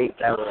the state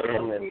that we're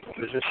in, and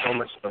there's just so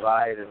much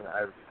divide, and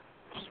I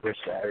just wish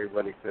that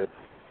everybody could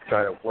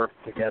try to work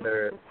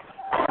together and,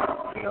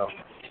 you know,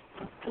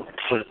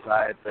 put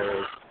aside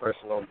their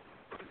personal,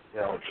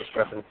 you know,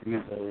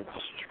 discrepancies and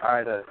just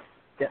try to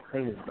get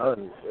things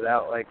done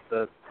without, like,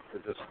 the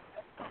just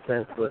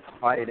senseless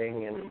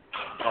fighting and,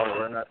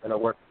 we're not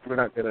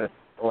going to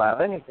allow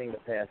anything to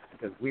pass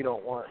because we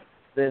don't want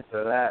this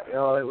or that. You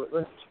know,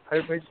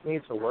 everybody just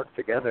needs to work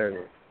together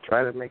and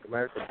try to make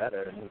America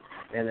better.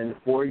 And in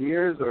 4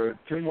 years or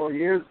 2 more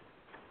years,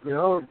 you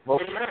know,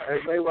 vote.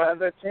 Everybody will have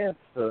their chance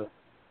to,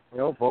 you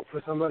know, vote for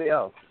somebody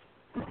else.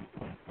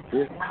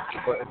 Yeah.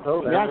 But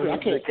until then, we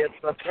need to get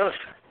stuff done.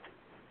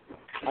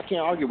 I can't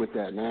argue with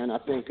that, man. I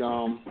think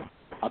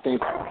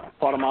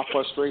part of my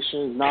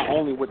frustration is not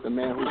only with the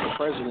man who's the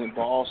president,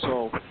 but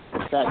also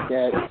the fact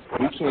that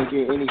we can't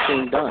get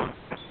anything done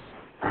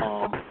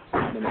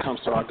when it comes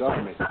to our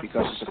government,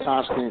 because it's a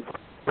constant.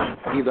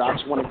 Either I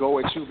just want to go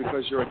at you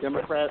because you're a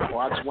Democrat,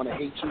 or I just want to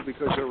hate you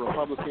because you're a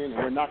Republican, and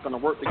we're not going to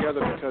work together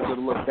because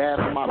it'll look bad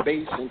for my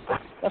base, and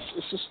it's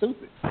just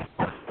stupid.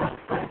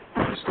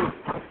 It's stupid.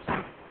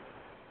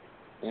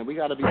 And we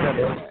got to be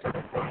better than that.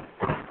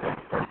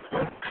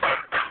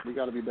 We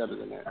got to be better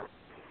than that.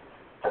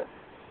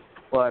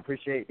 Well, I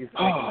appreciate you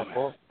taking my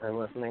call and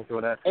listening to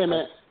what I Hey,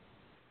 man.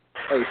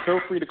 Hey, feel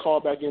free to call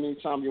back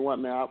anytime you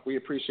want, man. We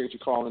appreciate you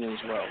calling in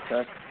as well,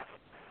 okay?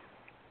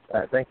 All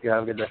right, thank you.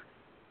 Have a good day.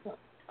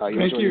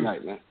 Enjoy your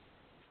night, man.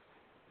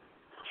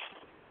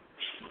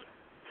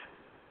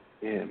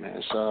 Yeah, man.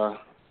 It's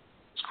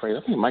crazy.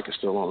 I think Mike is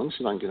still on. Let me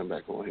see if I can get him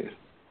back on here.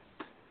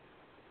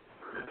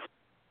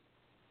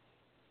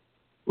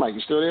 Mike,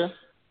 you still there?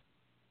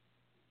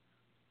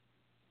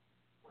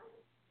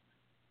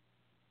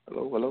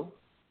 Hello?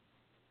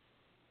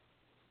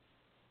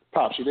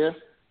 Pops, you there?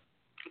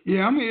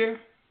 Yeah, I'm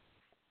here.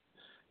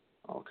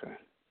 Okay.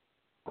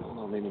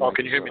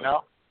 Can you hear me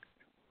now?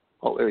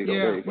 Oh, there you go. Yeah,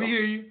 there you go. we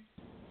hear you.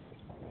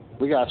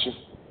 We got you.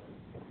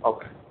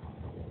 Okay.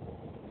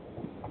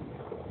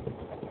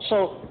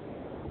 So,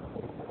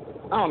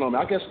 I don't know,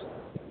 man. I guess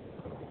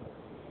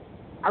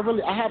I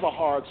have a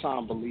hard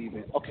time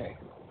believing. Okay,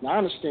 now I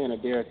understand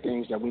that there are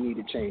things that we need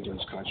to change in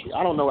this country.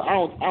 I don't know. I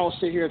don't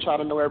sit here and try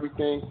to know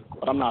everything,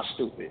 but I'm not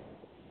stupid.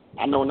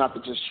 I know not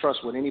to just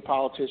trust what any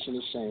politician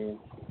is saying.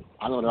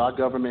 I know that our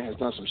government has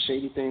done some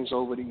shady things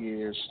over the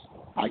years.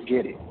 I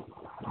get it.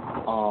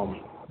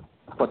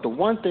 But the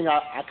one thing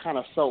I kind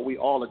of felt we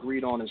all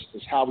agreed on is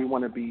how we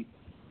wanted to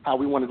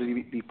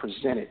be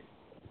presented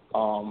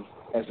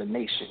as a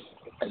nation.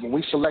 And when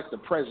we select the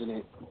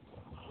president,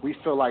 we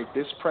feel like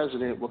this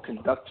president will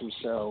conduct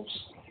themselves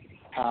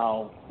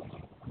how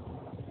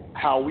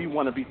we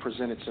want to be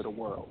presented to the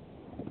world.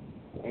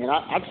 And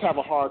I just have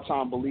a hard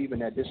time believing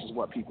that this is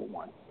what people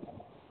want.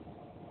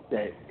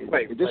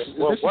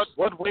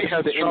 What way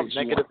has Trump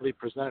negatively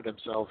presented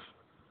himself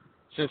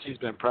since he's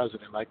been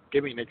president? Like,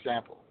 give me an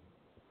example.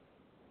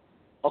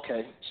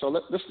 Okay, so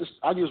let's just,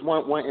 I'll use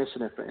one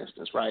incident for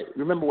instance, right?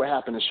 Remember what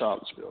happened in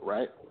Charlottesville,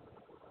 right?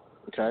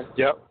 Okay?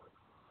 Yep.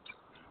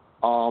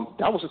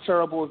 That was a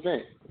terrible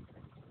event.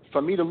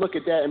 For me to look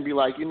at that and be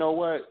like, you know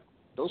what?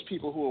 Those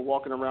people who are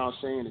walking around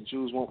saying the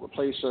Jews won't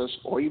replace us,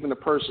 or even the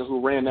person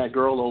who ran that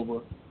girl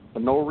over for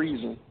no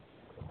reason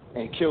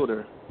and killed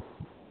her,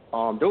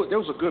 there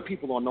was a good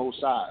people on those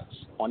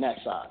sides, on that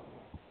side,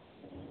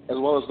 as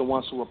well as the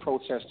ones who were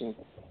protesting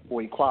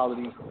for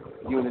equality,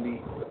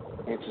 unity,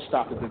 and to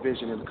stop the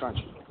division in the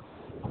country.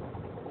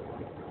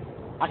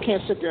 I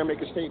can't sit there and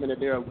make a statement that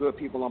there are good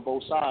people on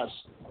both sides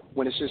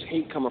when it's just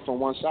hate coming from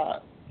one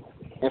side.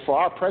 And for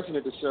our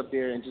president to sit up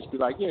there and just be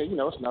like, yeah, you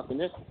know, it's nothing.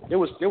 There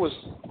was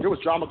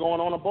drama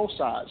going on both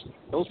sides.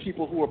 Those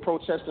people who were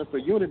protesting for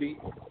unity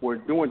were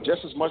doing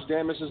just as much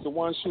damage as the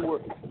ones who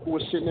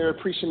were sitting there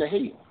preaching the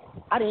hate.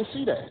 I didn't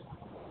see that.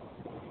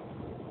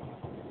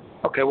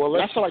 Okay, well,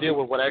 let's deal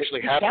with what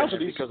actually happened,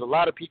 because a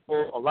lot of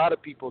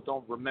people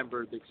don't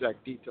remember the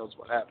exact details of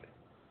what happened.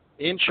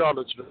 In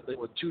Charlottesville, there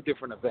were two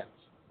different events.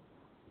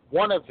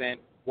 One event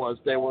was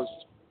there was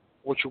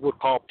what you would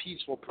call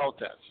peaceful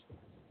protests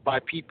by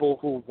people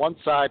who one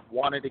side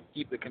wanted to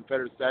keep the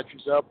Confederate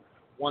statues up,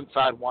 one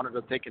side wanted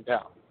them taken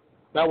down.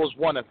 That was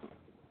one of them.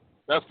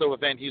 That's the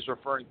event he's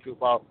referring to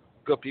about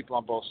good people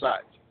on both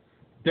sides.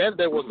 Then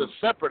there was a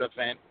separate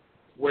event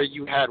where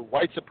you had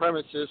white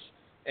supremacists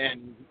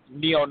and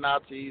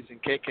neo-Nazis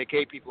and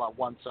KKK people on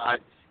one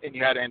side, and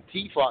you had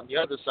Antifa on the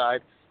other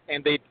side,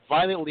 and they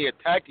violently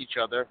attacked each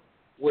other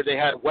where they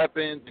had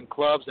weapons and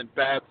clubs and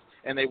bats,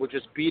 and they were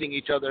just beating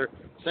each other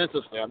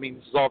senselessly. I mean,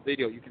 this is all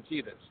video. You can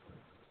see this.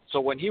 So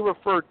when he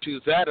referred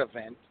to that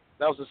event,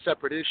 that was a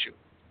separate issue.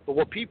 But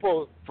what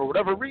people, for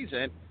whatever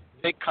reason,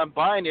 they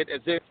combine it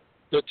as if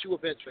the two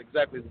events were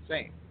exactly the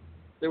same.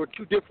 There were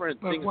two different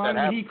things that happened.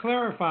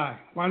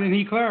 Why didn't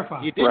he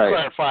clarify? He did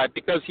clarify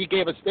because he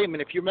gave a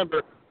statement. If you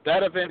remember,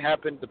 that event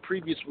happened the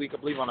previous week, I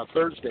believe on a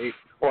Thursday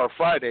or a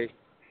Friday.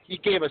 He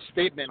gave a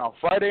statement on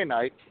Friday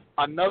night,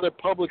 another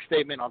public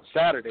statement on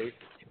Saturday,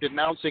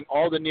 denouncing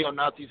all the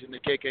neo-Nazis and the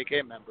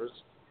KKK members.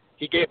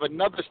 He gave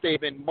another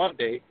statement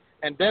Monday,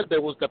 and then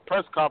there was the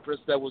press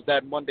conference that was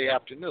that Monday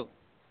afternoon,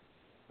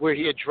 where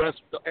he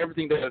addressed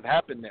everything that had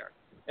happened there.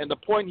 And the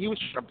point he was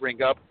trying to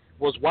bring up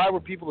was why were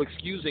people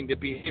excusing the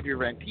behavior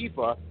of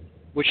Antifa,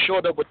 which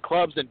showed up with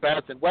clubs and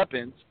bats and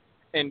weapons,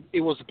 and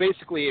it was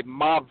basically a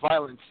mob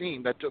violent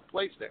scene that took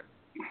place there.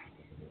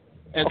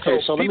 And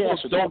so people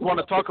don't want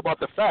to talk about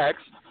the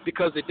facts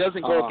because it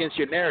doesn't go against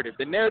your narrative.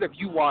 The narrative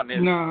you want is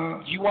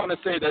you want to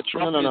say that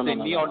Trump is a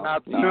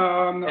neo-Nazi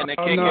and a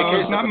KKK.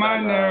 No, it's not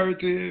my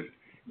narrative.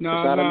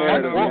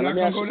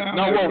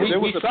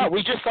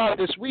 We just saw it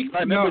this week.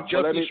 I remember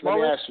Justin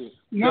Smollett,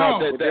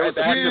 the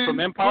actor from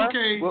Empire.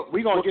 Okay,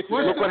 we're going to get to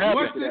that. Look what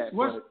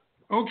happened.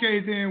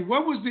 Okay, then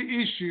what was the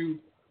issue?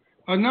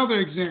 Another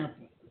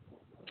example.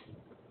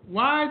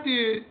 Why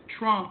did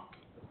Trump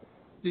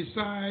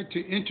decide to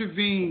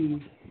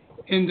intervene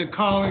in the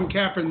Colin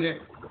Kaepernick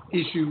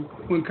issue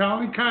when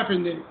Colin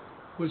Kaepernick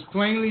was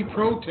plainly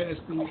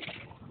protesting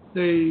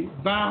the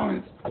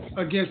violence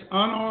against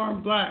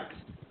unarmed blacks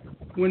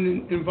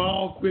when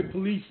involved with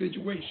police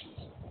situations?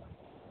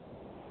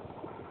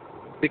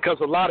 Because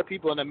a lot of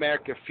people in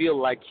America feel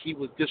like he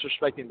was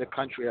disrespecting the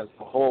country as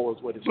a whole,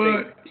 is what his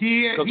statement. But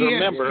he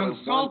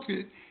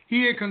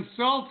had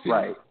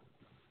consulted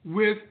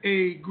with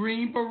a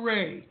Green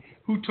Beret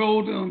who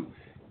told him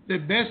the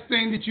best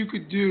thing that you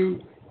could do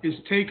is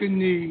take a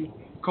knee,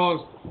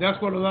 because that's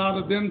what a lot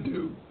of them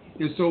do,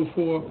 and so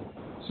forth.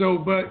 So,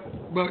 but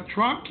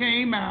Trump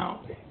came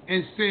out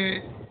and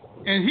said,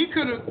 and he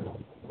could have.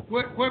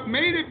 What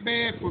made it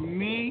bad for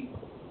me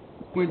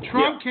when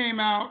Trump came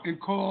out and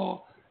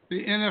called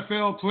the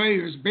NFL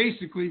players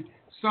basically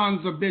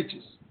sons of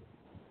bitches.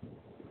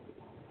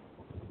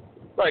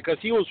 Right, because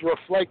he was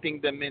reflecting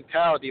the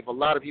mentality of a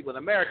lot of people in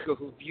America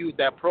who viewed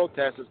that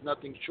protest as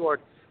nothing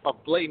short of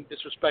blatant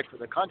disrespect for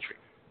the country.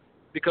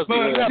 Because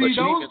for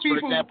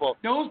example,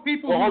 those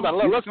people. Well, hold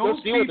on. Let's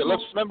deal with it.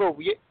 Let's remember,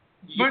 you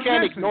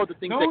can't ignore the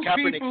things that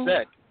Kaepernick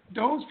said.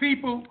 Those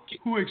people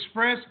who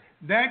express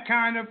that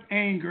kind of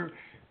anger,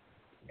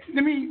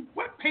 I mean,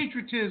 what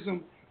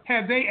patriotism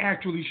have they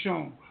actually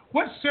shown?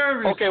 What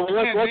service have they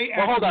actually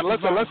hold on.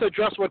 Let's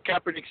address what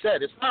Kaepernick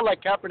said. It's not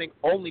like Kaepernick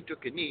only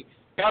took a knee.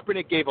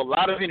 Kaepernick gave a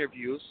lot of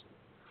interviews,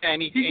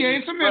 and he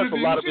expressed a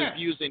lot of his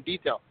views in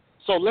detail.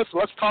 So let's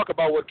talk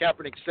about what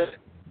Kaepernick said.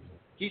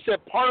 He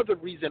said part of the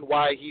reason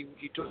why he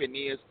took a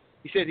knee is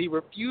he said he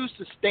refused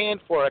to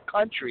stand for a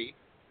country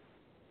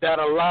that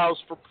allows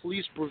for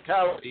police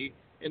brutality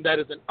and that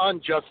is an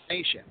unjust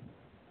nation.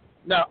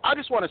 Now, I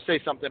just want to say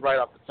something right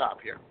off the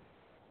top here.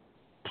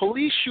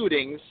 Police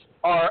shootings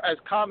are as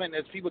common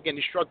as people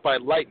getting struck by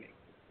lightning.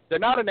 They're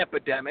not an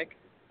epidemic,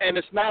 and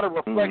it's not a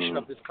reflection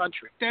of this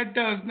country. That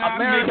does not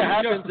America make it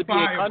happens to be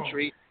a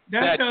country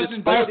that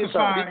doesn't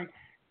justify.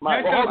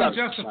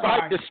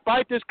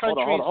 Despite this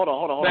country's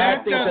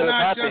bad things that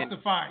have happened.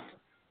 Justify it.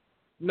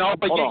 No,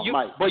 but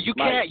you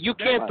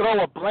can't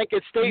throw a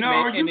blanket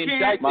statement and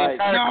indict the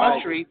entire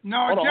country.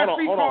 No, just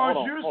because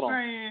you're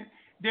saying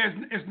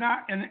it's not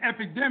an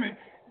epidemic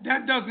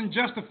that doesn't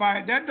justify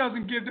it. That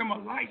doesn't give them a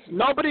license.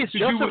 Nobody's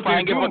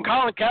justifying it, but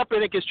Colin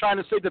Kaepernick is trying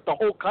to say that the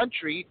whole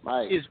country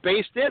is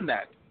based in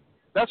that.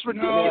 That's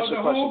ridiculous. No,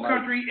 the whole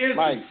country isn't.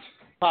 Mike.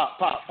 Pop,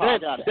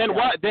 then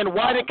why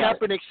did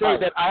Kaepernick say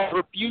that I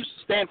refuse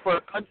to stand for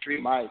a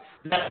country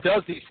that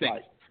does these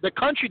things? The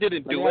country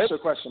didn't do it.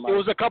 It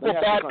was a couple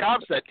bad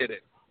cops that did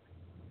it.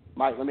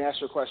 Mike, let me ask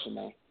you a question,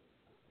 man.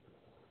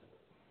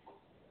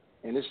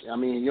 And this, I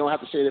mean, you don't have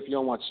to say it if you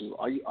don't want to.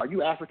 Are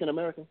you African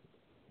American?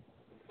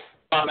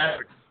 I'm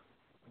African.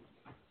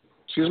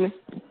 Excuse me?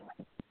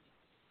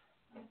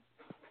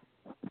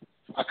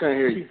 I couldn't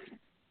hear you.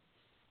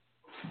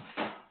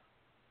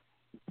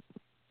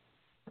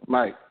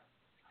 Mike.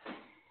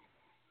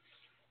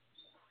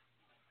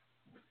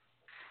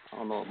 I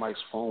don't know if Mike's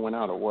phone went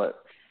out or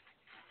what.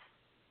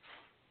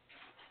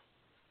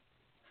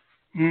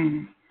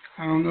 I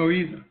don't know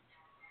either.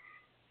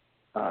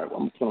 All right,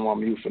 well, I'm putting him on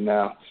mute for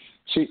now.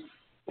 See,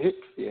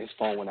 his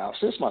phone went out.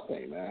 So this is my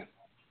thing, man.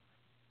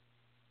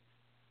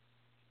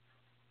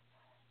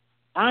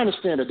 I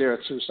understand that there are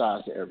two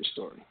sides to every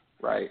story,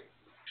 right?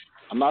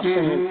 I'm not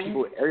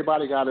saying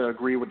everybody got to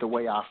agree with the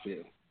way I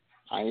feel.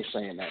 I ain't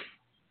saying that.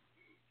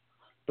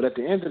 But at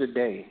the end of the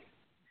day,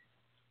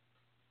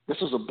 this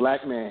was a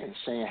black man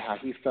saying how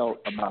he felt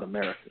about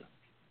America.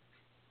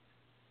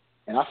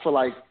 And I feel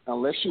like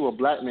unless you're a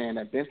black man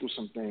that's been through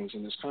some things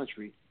in this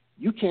country,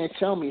 you can't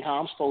tell me how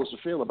I'm supposed to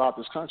feel about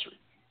this country.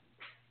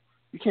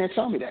 You can't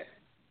tell me that.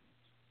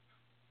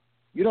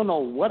 You don't know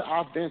what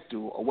I've been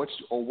through or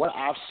what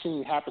I've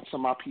seen happen to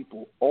my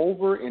people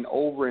over and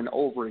over and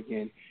over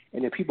again,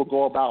 and then people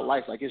go about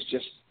life like it's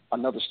just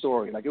another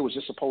story, like it was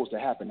just supposed to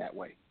happen that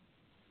way.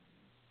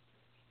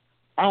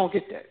 I don't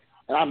get that,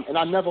 and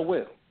I never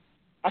will.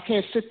 I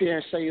can't sit there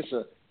and say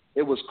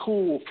it was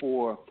cool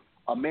for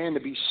a man to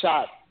be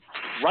shot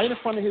right in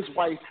front of his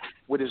wife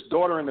with his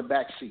daughter in the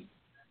back seat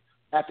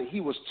after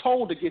he was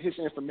told to get his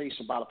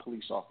information by the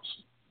police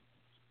officer.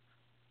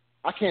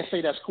 I can't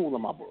say that's cool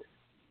in my book.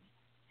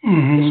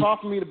 It's hard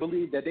for me to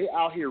believe that they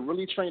out here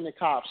really training the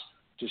cops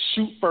to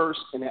shoot first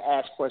and then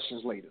ask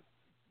questions later.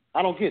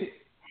 I don't get it.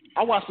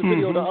 I watched a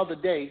video the other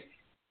day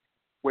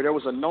where there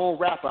was a known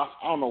rapper, I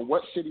don't know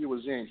what city it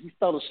was in. He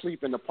fell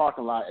asleep in the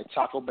parking lot at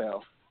Taco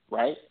Bell,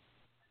 right?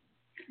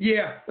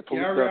 Yeah. The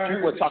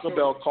people at Taco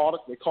Bell called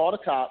the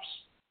cops.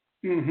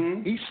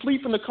 He's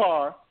asleep in the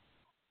car.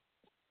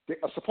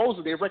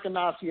 Supposedly they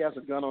recognize he has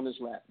a gun on his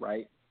lap,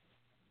 right?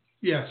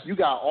 Yes. You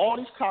got all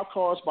these cop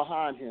cars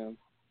behind him,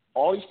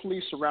 all these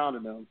police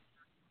surrounding him,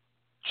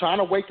 trying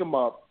to wake him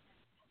up.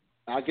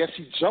 I guess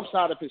he jumps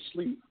out of his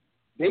sleep.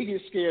 They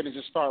get scared and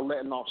just start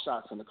letting off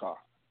shots in the car.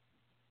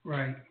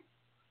 Right.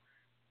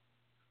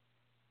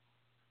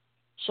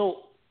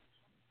 So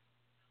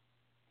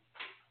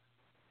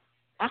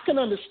I can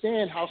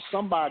understand how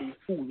somebody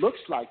who looks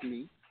like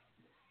me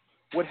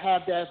would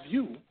have that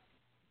view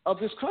of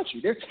this country.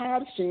 They're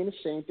tired of seeing the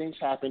same things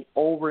happen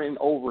over and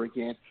over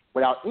again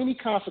without any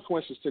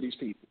consequences to these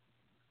people.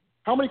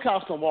 How many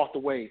cops can walk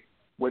away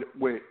with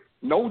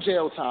no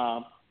jail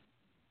time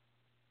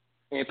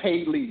and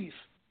paid leave?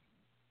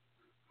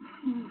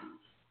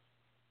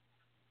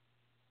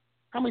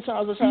 How many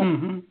times has this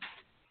happened?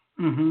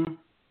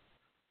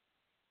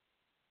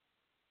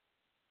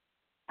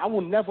 I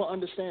will never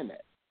understand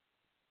that.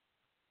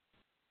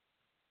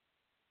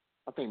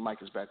 I think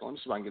Mike is back on.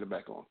 Let's see if I can get it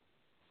back on.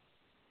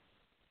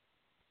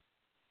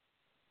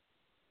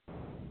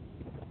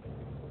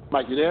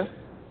 Mike, you there?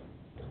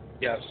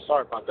 Yes,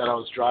 sorry about that. I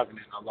was driving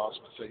and I lost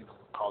my signal.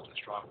 The call just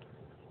dropped.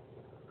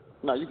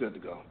 No, you're good to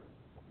go.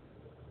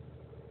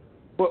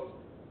 But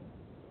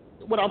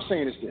what I'm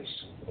saying is this.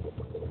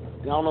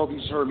 And I don't know if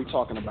you've heard me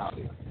talking about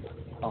it.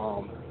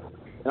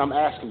 And I'm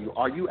asking you,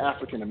 are you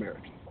African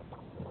American?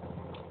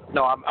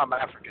 No, I'm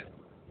African.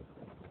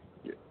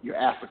 You're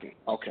African.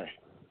 Okay.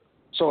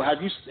 So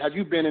have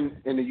you been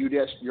in the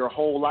U.S. your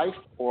whole life,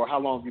 or how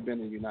long have you been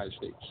in the United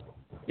States?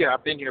 Yeah,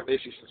 I've been here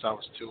basically since I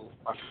was 2.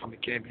 My family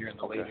came here in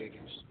the late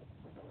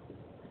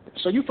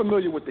 80s. So you're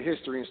familiar with the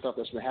history and stuff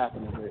that's been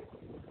happening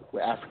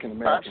with African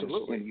Americans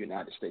in the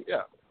United States?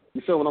 Yeah.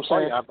 You feel what I'm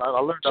saying? Oh,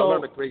 yeah, I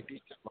learned a great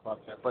detail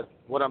about that. But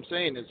what I'm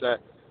saying is that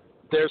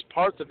there's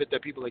parts of it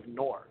that people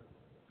ignore.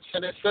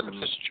 And instead of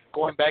just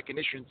going back in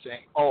history and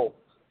saying, oh,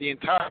 the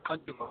entire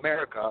country of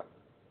America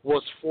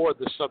was for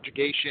the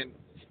subjugation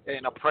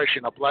and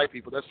oppression of black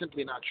people, that's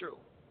simply not true.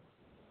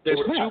 There's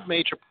 2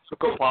 major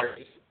political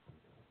parties,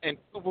 and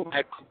 2 of them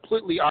had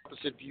completely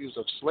opposite views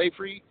of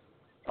slavery,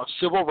 of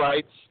civil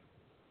rights,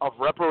 of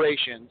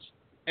reparations,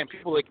 and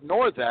people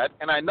ignore that,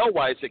 and I know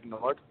why it's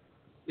ignored.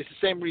 It's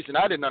the same reason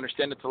I didn't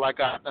understand it until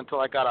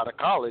I got out of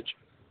college,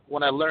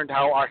 when I learned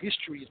how our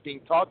history is being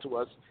taught to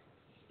us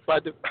by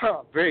the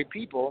very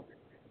people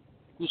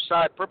whose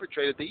side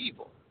perpetrated the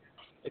evil.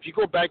 If you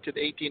go back to the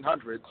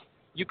 1800s,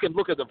 you can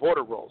look at the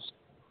voter rolls.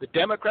 The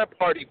Democrat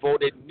Party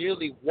voted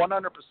nearly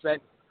 100%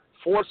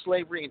 for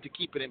slavery and to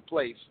keep it in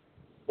place,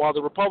 while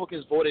the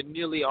Republicans voted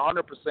nearly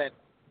 100%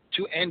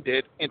 to end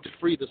it and to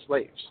free the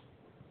slaves.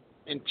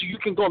 And you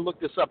can go look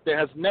this up. There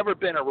has never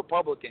been a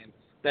Republican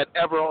that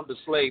ever owned a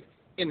slave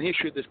in the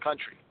history of this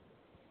country.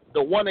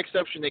 The one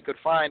exception they could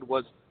find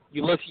was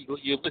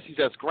Ulysses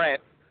S.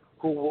 Grant,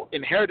 who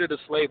inherited a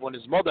slave when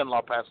his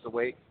mother-in-law passed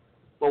away.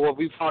 But what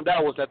we found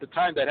out was at the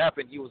time that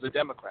happened, he was a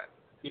Democrat.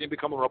 He didn't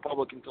become a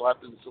Republican until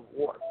after the Civil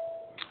War.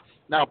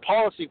 Now,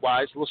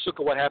 policy-wise, let's look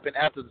at what happened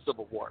after the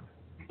Civil War.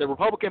 The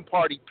Republican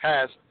Party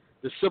passed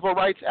the Civil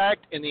Rights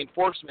Act and the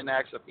Enforcement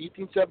Acts of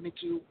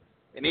 1872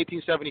 and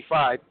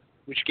 1875,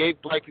 which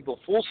gave black people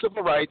full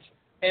civil rights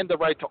and the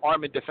right to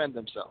arm and defend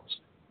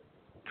themselves.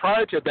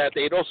 Prior to that,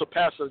 they had also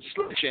passed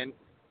legislation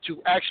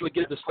to actually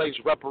give the slaves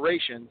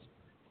reparations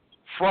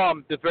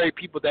from the very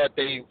people that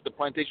the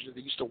plantations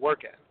they used to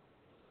work at.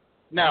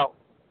 Now,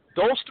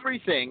 those three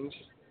things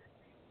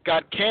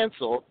got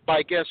canceled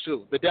by guess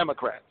who? The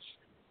Democrats.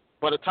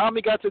 By the time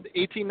we got to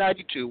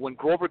 1892, when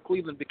Grover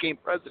Cleveland became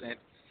president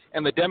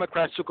and the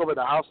Democrats took over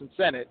the House and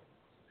Senate,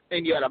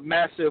 and you had a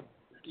massive,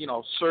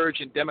 surge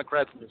in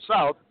Democrats in the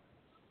South,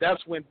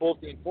 that's when both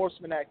the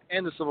Enforcement Act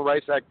and the Civil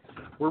Rights Act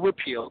were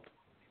repealed.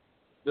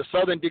 The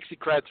Southern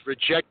Dixiecrats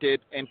rejected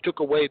and took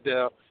away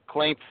the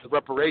claim for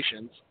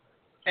reparations.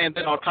 And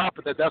then on top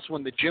of that, that's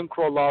when the Jim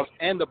Crow laws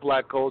and the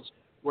Black Codes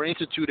were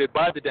instituted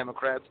by the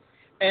Democrats.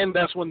 And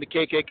that's when the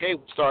KKK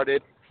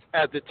started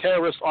as the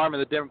terrorist arm of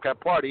the Democrat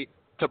Party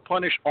to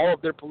punish all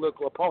of their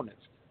political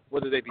opponents,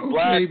 whether they be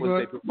black, whether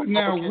they be Republican.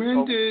 Now,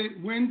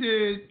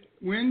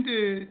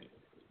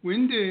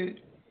 when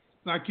did,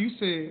 like you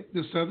said,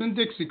 the Southern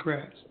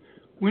Dixiecrats,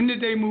 when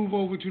did they move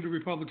over to the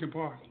Republican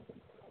Party?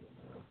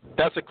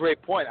 That's a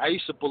great point. I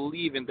used to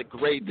believe in the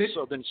great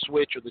Southern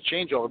switch or the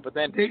changeover, but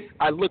then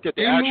I looked at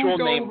the actual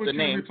name, the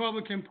name. The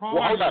Republican Party.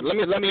 Well, hold on.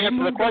 Let me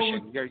answer the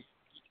question.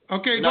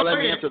 Okay, let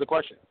me answer the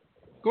question.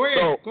 Go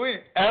ahead. Go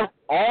ahead.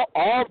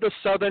 All of the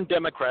Southern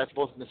Democrats,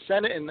 both in the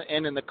Senate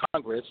and in the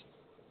Congress,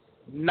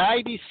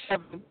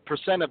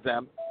 97% of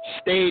them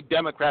stayed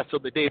Democrats till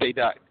the day they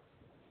died.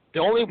 The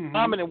only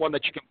prominent one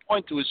that you can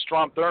point to is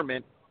Strom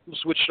Thurmond, who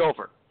switched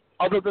over.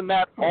 Other than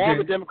that, all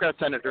the Democrat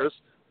senators,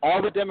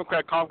 all the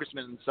Democrat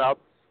congressmen in the South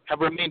have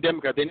remained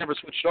Democrat. They never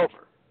switched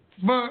over.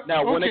 But,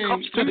 now, when it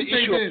comes to the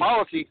issue of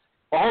policy,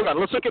 hold on,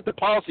 let's look at the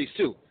policies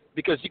too,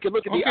 because you can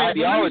look at the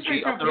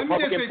ideology of the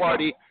Republican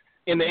Party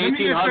in the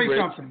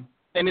 1800s,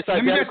 and it's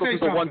identical to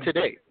the one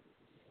today.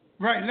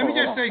 Right, let me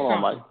just say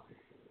something.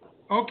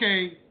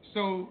 Okay,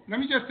 so let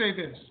me just say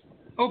this.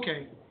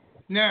 Okay,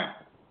 now,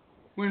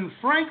 when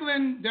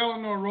Franklin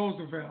Delano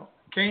Roosevelt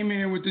came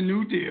in with the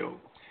New Deal,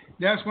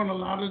 that's when a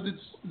lot of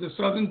the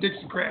Southern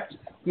Dixiecrats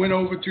went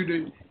over to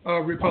the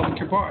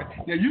Republican Party.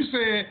 Now, you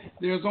said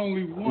there's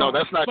only one. No,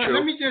 that's not true.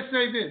 Let me just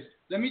say this.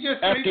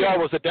 FDR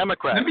was a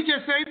Democrat. Let me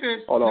just say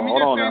this. Hold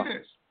on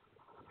this.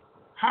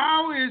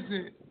 How is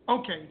it?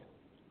 Okay,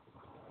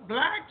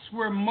 blacks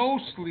were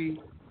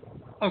mostly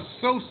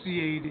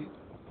associated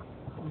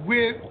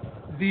with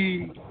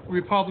the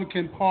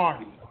Republican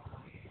Party.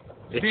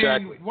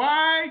 Exactly. Then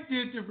why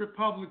did the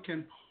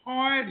Republican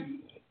Party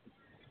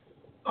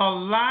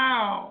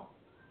allow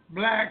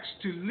blacks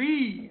to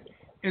leave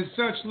in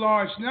such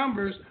large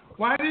numbers?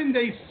 Why didn't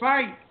they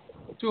fight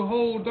to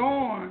hold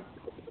on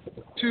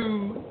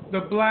to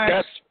the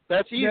blacks?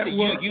 That's easy.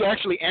 You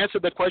actually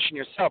answered the question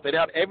yourself. It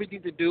had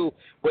everything to do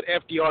with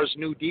FDR's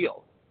New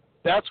Deal.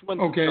 That's when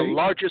the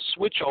largest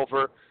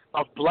switchover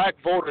of black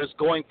voters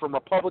going from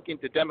Republican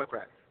to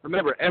Democrat.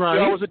 Remember,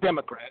 FDR was a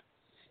Democrat.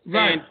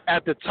 Right. And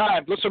at the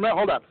time,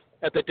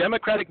 at the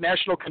Democratic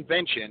National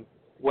Convention,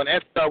 when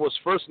FDR was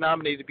first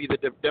nominated to be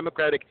the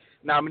Democratic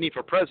nominee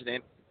for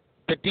president,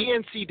 the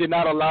DNC did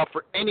not allow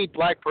for any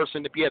black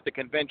person to be at the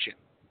convention.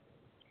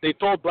 They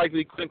told black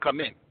people couldn't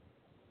come in.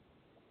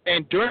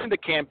 And during the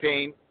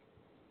campaign,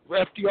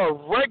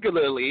 FDR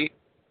regularly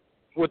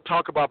would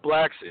talk about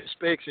blacks,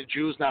 Hispanics, and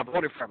Jews not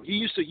voting for him.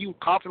 He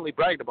confidently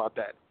bragged about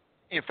that.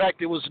 In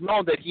fact, it was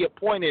known that he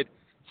appointed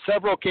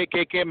several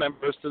KKK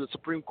members to the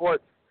Supreme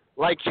Court,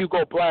 like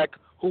Hugo Black,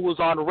 who was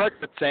on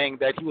record saying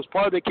that he was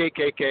part of the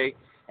KKK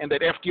and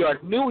that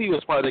FDR knew he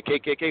was part of the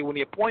KKK when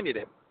he appointed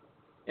him,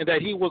 and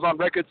that he was on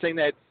record saying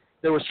that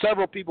there were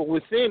several people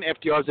within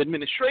FDR's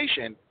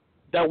administration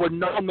that were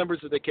known members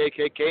of the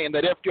KKK and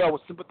that FDR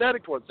was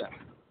sympathetic towards them.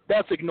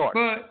 That's ignored.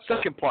 But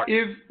second part,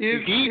 he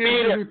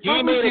made a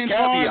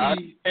caveat,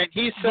 and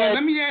he said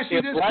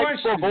if black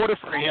people voted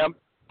for him,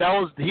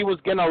 he was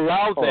going to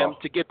allow them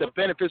to get the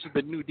benefits of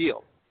the New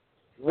Deal.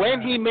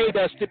 When he made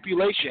that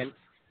stipulation,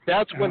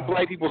 that's when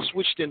black people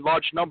switched in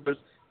large numbers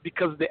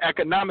because of the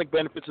economic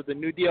benefits of the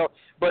New Deal.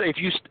 But if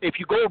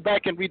you go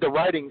back and read the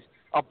writings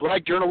of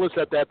black journalists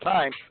at that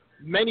time,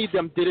 many of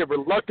them did it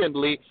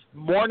reluctantly,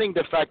 mourning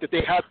the fact that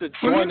they had to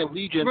join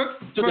allegiance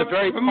to the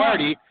very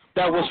party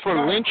that was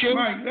for lynching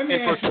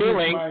and for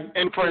killing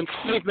and for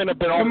enslavement of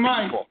their own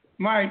people.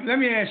 Mike, let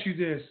me ask you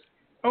this.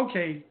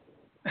 Okay,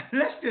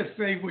 let's just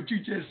say what you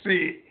just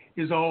said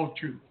is all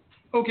true.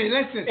 Okay,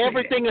 let's just say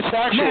everything is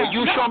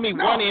factual. Show me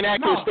one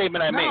inaccurate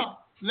statement I made.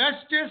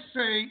 Let's just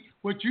say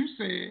what you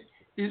said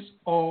is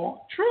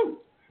all true.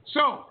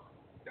 So,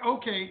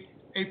 okay,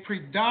 a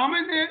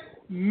predominant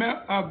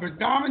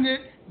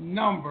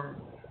number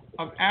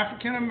of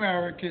African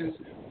Americans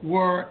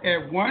were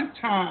at one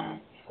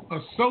time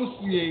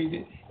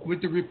associated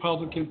with the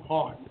Republican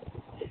Party.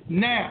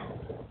 Now,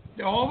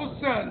 all of a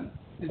sudden,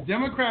 the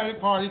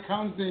Democratic Party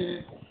comes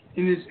in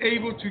and is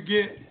able to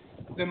get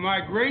the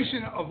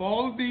migration of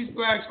all of these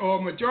blacks, or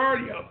a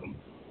majority of them,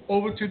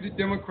 over to the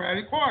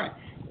Democratic Party.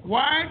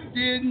 Why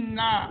did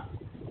not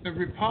the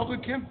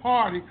Republican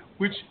Party,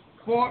 which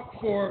fought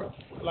for,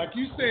 like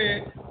you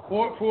said,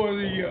 fought for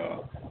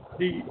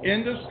the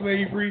end of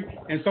slavery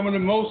and some of the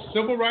most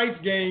civil rights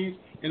gains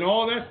and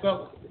all that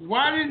stuff,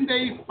 why didn't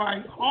they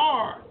fight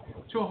hard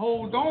to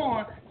hold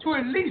on to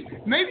at least,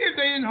 maybe if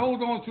they didn't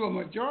hold on to a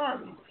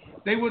majority,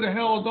 they would have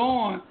held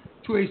on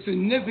to a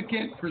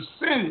significant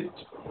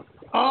percentage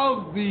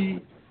of the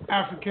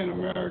African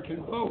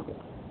American vote?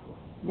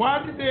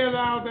 Why did they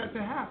allow that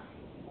to happen?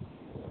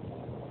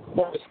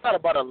 Well, it's not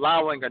about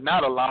allowing or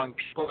not allowing.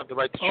 People have the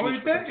right to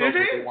choose where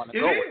they want to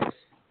go with.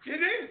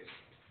 It is.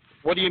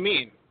 What do you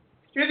mean?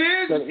 It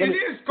is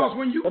because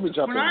when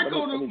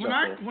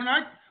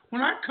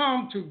I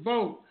come to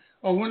vote,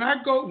 or when I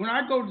go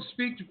to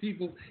speak to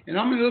people, and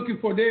I'm looking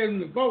for them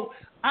to vote,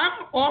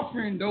 I'm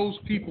offering those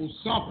people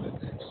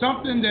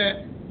something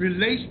that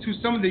relates to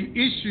some of the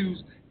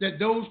issues that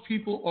those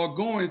people are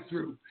going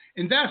through,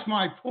 and that's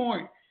my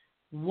point.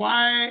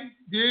 Why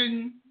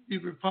didn't the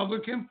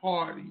Republican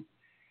Party?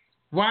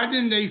 Why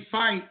didn't they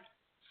fight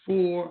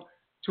to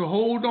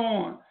hold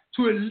on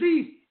to at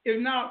least,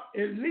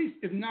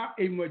 if not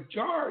a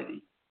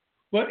majority,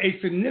 but a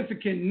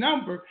significant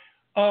number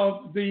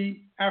of the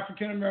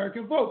African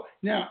American vote?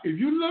 Now, if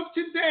you look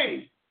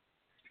today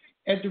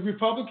at the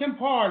Republican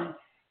Party,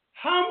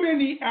 how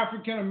many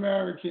African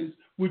Americans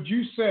would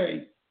you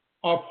say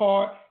are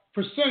part,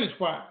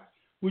 percentage-wise,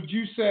 would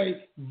you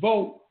say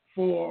vote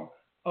for,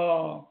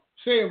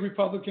 say, a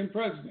Republican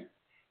president?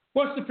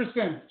 What's the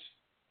percentage?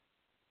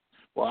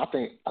 Well, I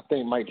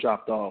think Mike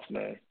dropped off,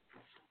 man.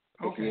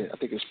 Okay. I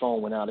think his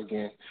phone went out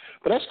again.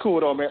 But that's cool,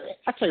 though, man.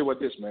 I tell you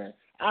what, man.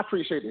 I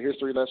appreciate the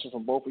history lesson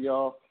from both of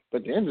y'all.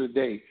 But at the end of the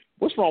day,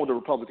 what's wrong with the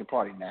Republican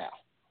Party now?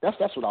 That's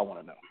what I want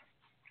to know.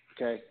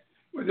 Okay.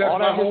 Well, that's all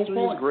my that whole history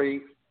point. is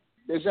great.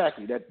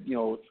 Exactly. That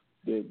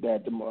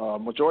the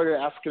majority of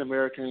African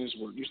Americans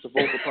used to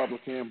vote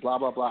Republican. Blah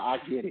blah blah. I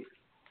get it.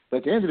 But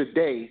at the end of the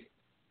day,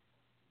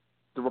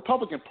 the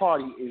Republican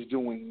Party is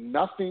doing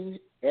nothing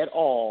at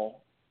all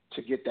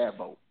to get that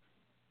vote.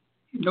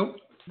 Nope.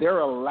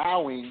 They're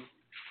allowing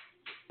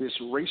this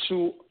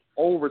racial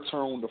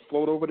overtone to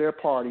float over their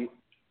party,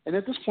 and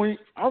at this point,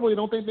 I really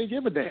don't think they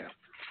give a damn,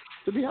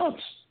 to be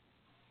honest.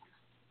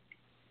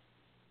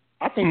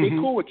 I think they're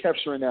cool with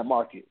capturing that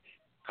market,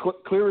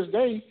 clear as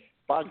day,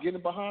 by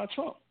getting behind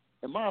Trump,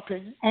 in my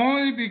opinion.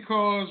 Only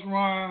because,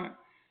 Ron,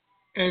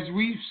 as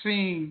we've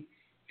seen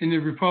in the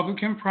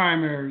Republican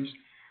primaries,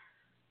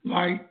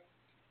 like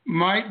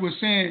Mike was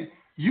saying,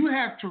 you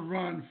have to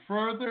run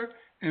further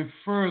and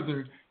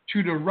further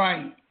to the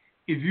right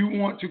if you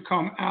want to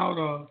come out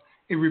of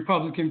a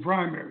Republican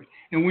primary.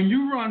 And when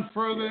you run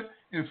further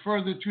and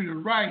further to the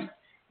right,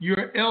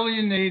 you're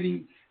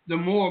alienating the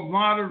more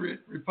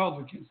moderate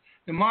Republicans.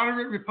 The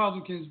moderate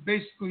Republicans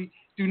basically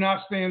do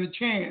not stand a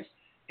chance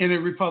in a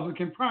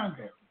Republican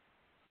primary.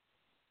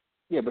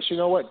 Yeah, but you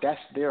know what? That's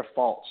their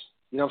fault.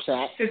 You know what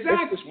I'm saying?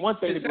 Exactly. It's one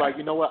thing to be like,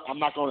 you know what? I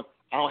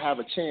don't have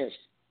a chance.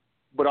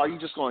 But are you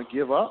just going to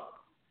give up?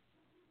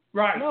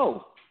 Right.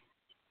 No.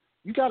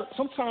 You got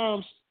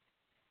sometimes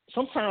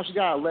you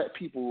got to let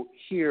people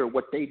hear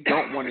what they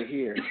don't want to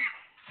hear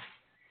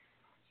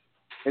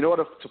in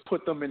order to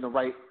put them in the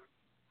right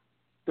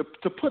to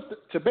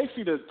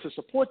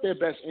support their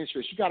best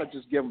interests. You got to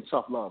just give them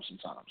tough love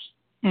sometimes.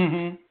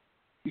 Mhm.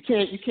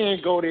 You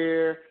can't go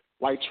there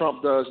like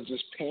Trump does and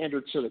just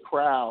pander to the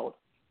crowd.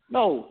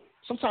 No,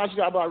 sometimes you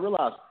got to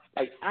realize,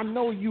 like, I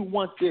know you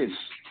want this,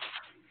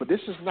 but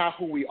this is not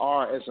who we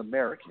are as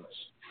Americans.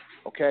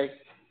 Okay?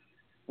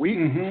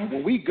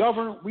 When we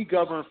govern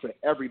for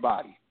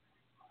everybody.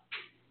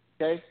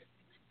 Okay?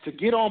 To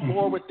get on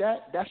board with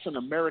that, that's an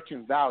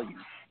American value.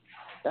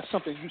 That's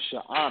something you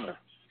should honor.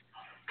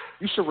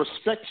 You should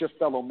respect your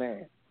fellow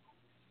man.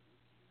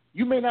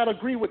 You may not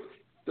agree with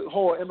the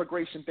whole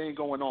immigration thing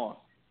going on,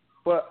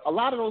 but a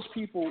lot of those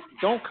people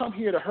don't come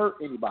here to hurt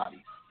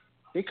anybody.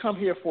 They come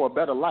here for a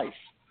better life.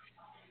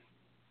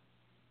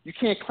 You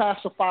can't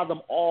classify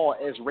them all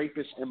as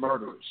rapists and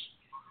murderers.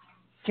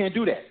 Can't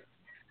do that.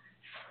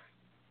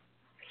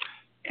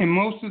 And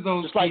most of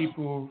those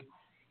people,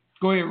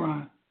 go ahead,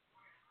 Ron.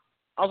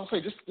 I was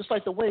going to say, just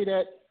like the way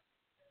that,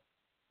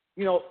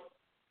 you know,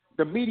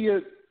 the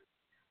media,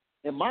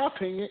 in my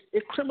opinion,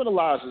 it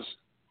criminalizes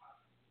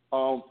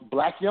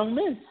black young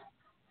men.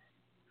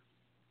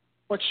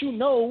 But you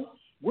know,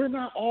 we're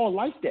not all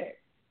like that.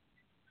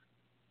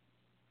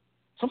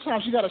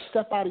 Sometimes you got to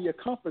step out of your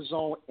comfort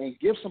zone and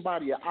give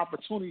somebody an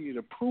opportunity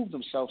to prove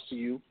themselves to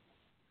you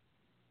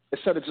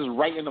instead of just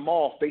writing them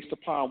off based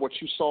upon what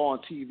you saw on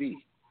TV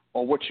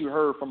or what you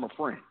heard from a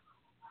friend.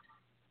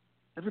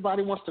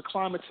 Everybody wants to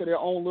climb into their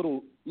own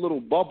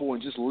little bubble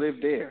and just live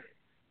there.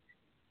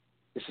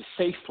 It's a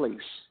safe place.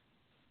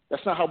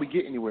 That's not how we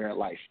get anywhere in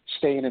life,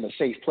 staying in a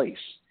safe place.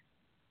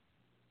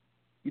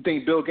 You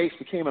think Bill Gates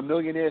became a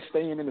millionaire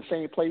staying in the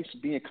same place,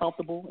 being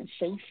comfortable and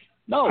safe?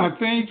 No,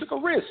 he took a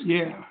risk.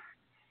 Yeah.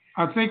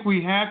 I think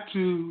we have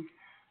to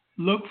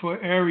look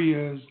for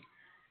areas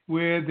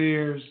where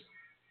there's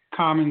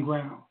common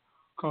ground,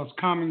 because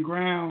common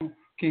ground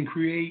can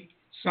create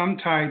some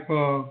type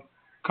of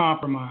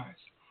compromise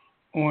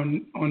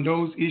on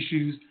those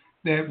issues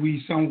that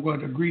we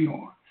somewhat agree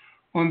on.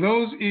 On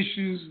those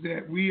issues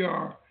that we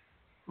are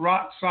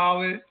rock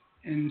solid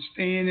and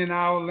staying in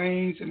our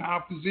lanes and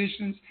our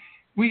positions,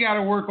 we got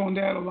to work on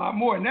that a lot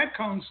more. And that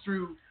comes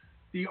through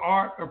the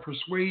art of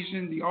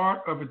persuasion, the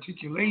art of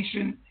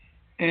articulation,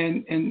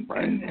 and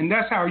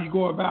that's how you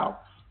go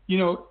about.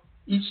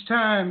 Each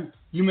time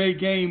you may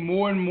gain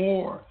more and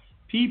more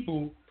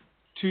people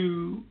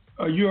to,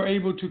 you're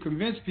able to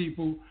convince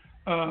people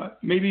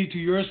maybe to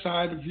your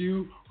side of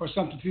view or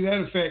something to that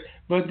effect.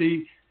 But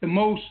the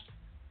most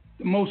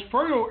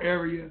fertile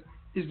area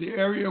is the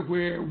area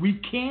where we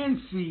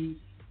can see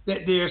that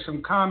there's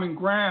some common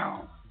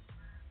ground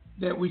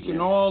that we can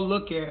all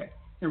look at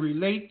and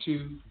relate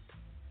to,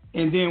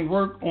 and then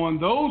work on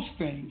those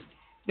things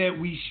that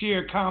we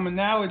share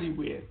commonality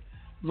with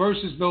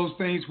versus those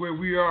things where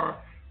we are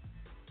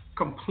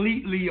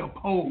completely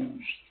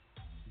opposed.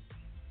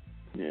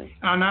 Yeah.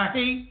 And I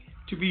hate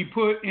to be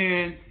put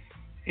in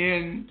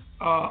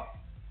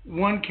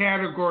one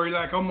category,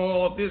 like I'm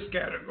all this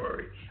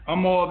category,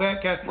 I'm all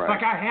that category.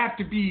 Right. Like I have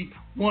to be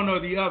one or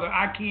the other.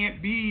 I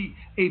can't be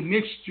a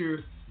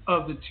mixture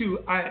of the two.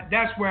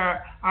 That's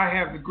where I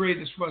have the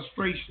greatest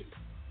frustration.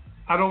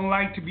 I don't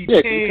like to be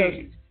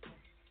pegged.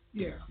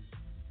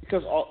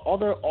 Because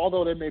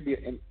although there may be,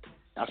 and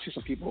I see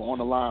some people on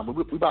the line, but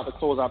we're about to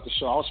close out the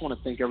show. I just want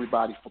to thank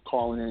everybody for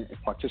calling in and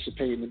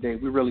participating today.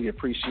 We really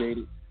appreciate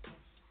it.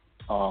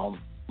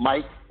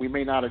 Mike, we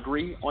may not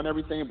agree on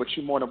everything, but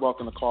you're more than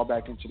welcome to call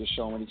back into the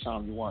show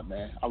anytime you want,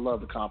 man. I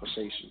love the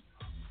conversation.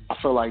 I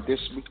feel like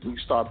we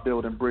start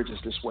building bridges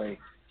this way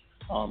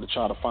to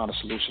try to find a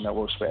solution that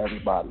works for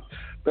everybody.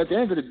 But at the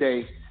end of the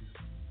day,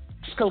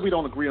 just because we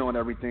don't agree on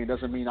everything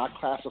doesn't mean I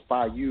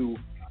classify you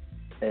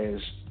as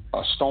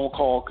a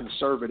stone-cold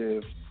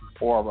conservative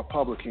or a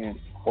Republican,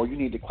 or you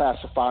need to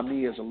classify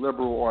me as a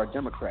liberal or a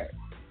Democrat.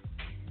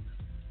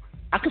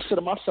 I consider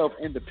myself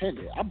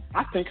independent.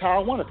 I think how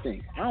I want to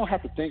think. I don't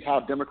have to think how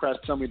Democrats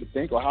tell me to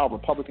think or how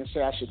Republicans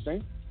say I should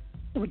think.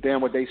 I don't give a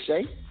damn what they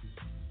say.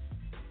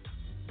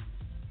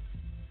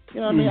 You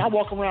know what I mean? I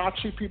walk around,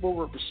 I treat people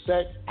with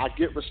respect. I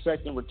get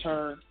respect in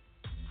return.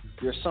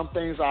 There's some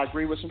things I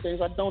agree with, some things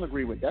I don't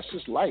agree with. That's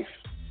just life.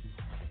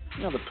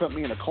 You don't have to put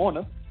me in a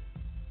corner.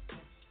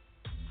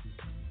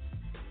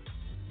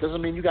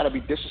 Doesn't mean you got to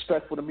be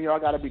disrespectful to me or I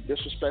got to be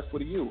disrespectful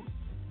to you.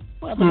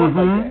 I don't have to work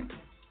like that.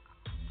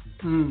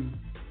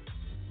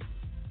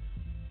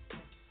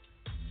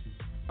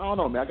 I don't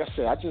know, man. Like I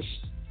said, the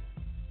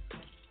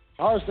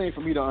hardest thing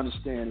for me to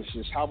understand is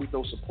just how we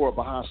throw support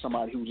behind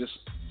somebody who just,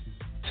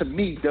 to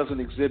me, doesn't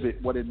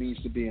exhibit what it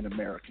means to be an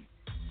American.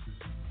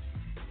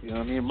 You know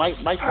what I mean?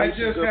 Mike makes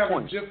some good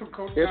points.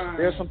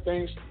 There's some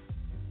things.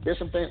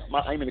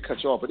 I ain't mean to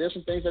cut you off, but there's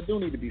some things that do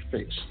need to be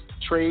fixed.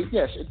 Trade,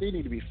 yes, it do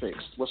need to be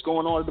fixed. What's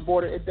going on at the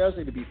border, it does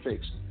need to be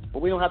fixed.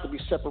 But we don't have to be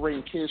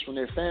separating kids from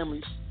their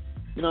families.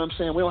 You know what I'm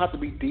saying? We don't have to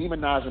be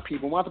demonizing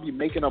people. We don't have to be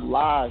making up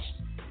lies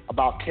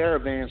about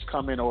caravans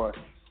coming or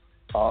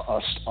a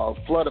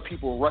flood of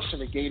people rushing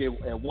the gate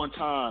at one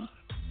time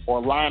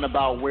or lying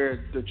about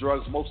where the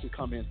drugs mostly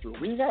come in through.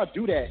 We ain't got to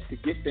do that to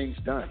get things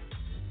done.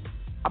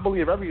 I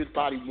believe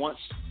everybody wants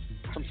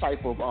some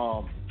type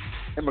of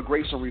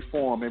immigration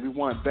reform, and we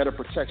want better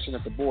protection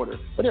at the border.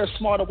 But there are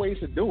smarter ways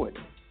to do it.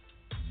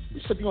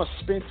 You said you want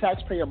to spend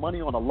taxpayer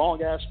money on a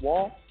long-ass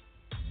wall?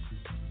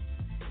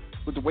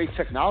 With the way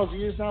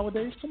technology is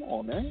nowadays? Come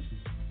on, man.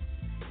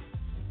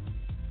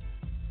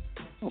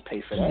 We don't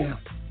pay for that. Yeah.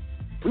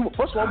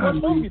 First of all, we're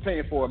supposed to be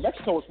paying for it.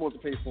 Mexico was supposed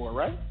to pay for it,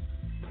 right?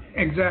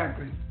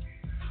 Exactly.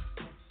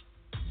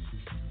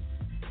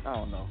 I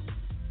don't know.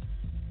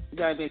 You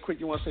got anything quick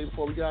you want to say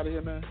before we get out of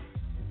here, man?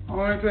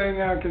 Only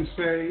thing I can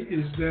say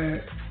is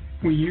that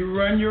when you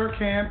run your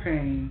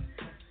campaign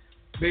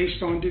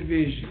based on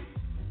division,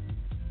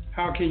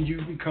 how can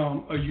you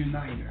become a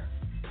uniter?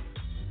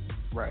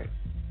 Right.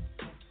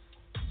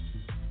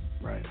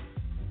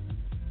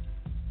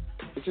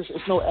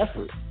 It's no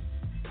effort.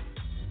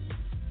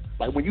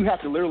 Like when you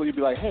have to literally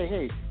be like,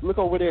 hey, look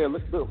over there.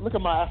 Look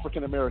at my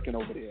African American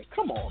over there.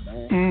 Come on,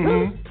 man.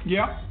 Really?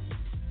 Yep.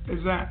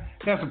 Exactly.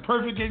 That's a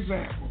perfect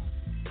example.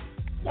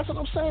 That's what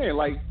I'm saying.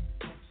 Like,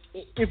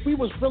 if we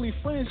was really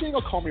friends, you ain't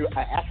gonna call me an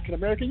African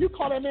American. You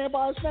call that man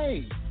by his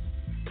name.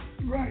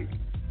 Right.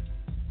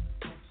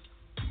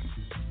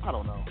 I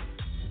don't know.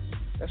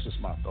 That's just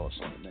my thoughts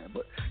on it, man.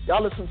 But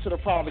y'all listen to the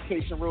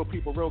Provoc8tion, Real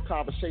People, Real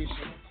Conversation.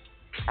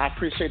 I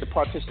appreciate the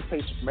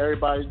participation from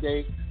everybody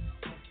today.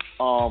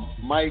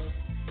 Mike,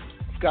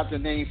 I forgot the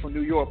name from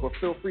New York, but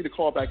feel free to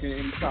call back in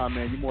anytime,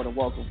 man. You're more than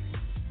welcome.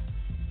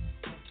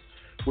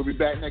 We'll be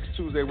back next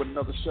Tuesday with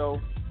another show.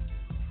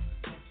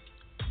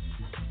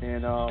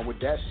 And with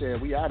that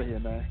said, we out of here,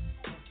 man.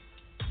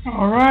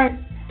 All right.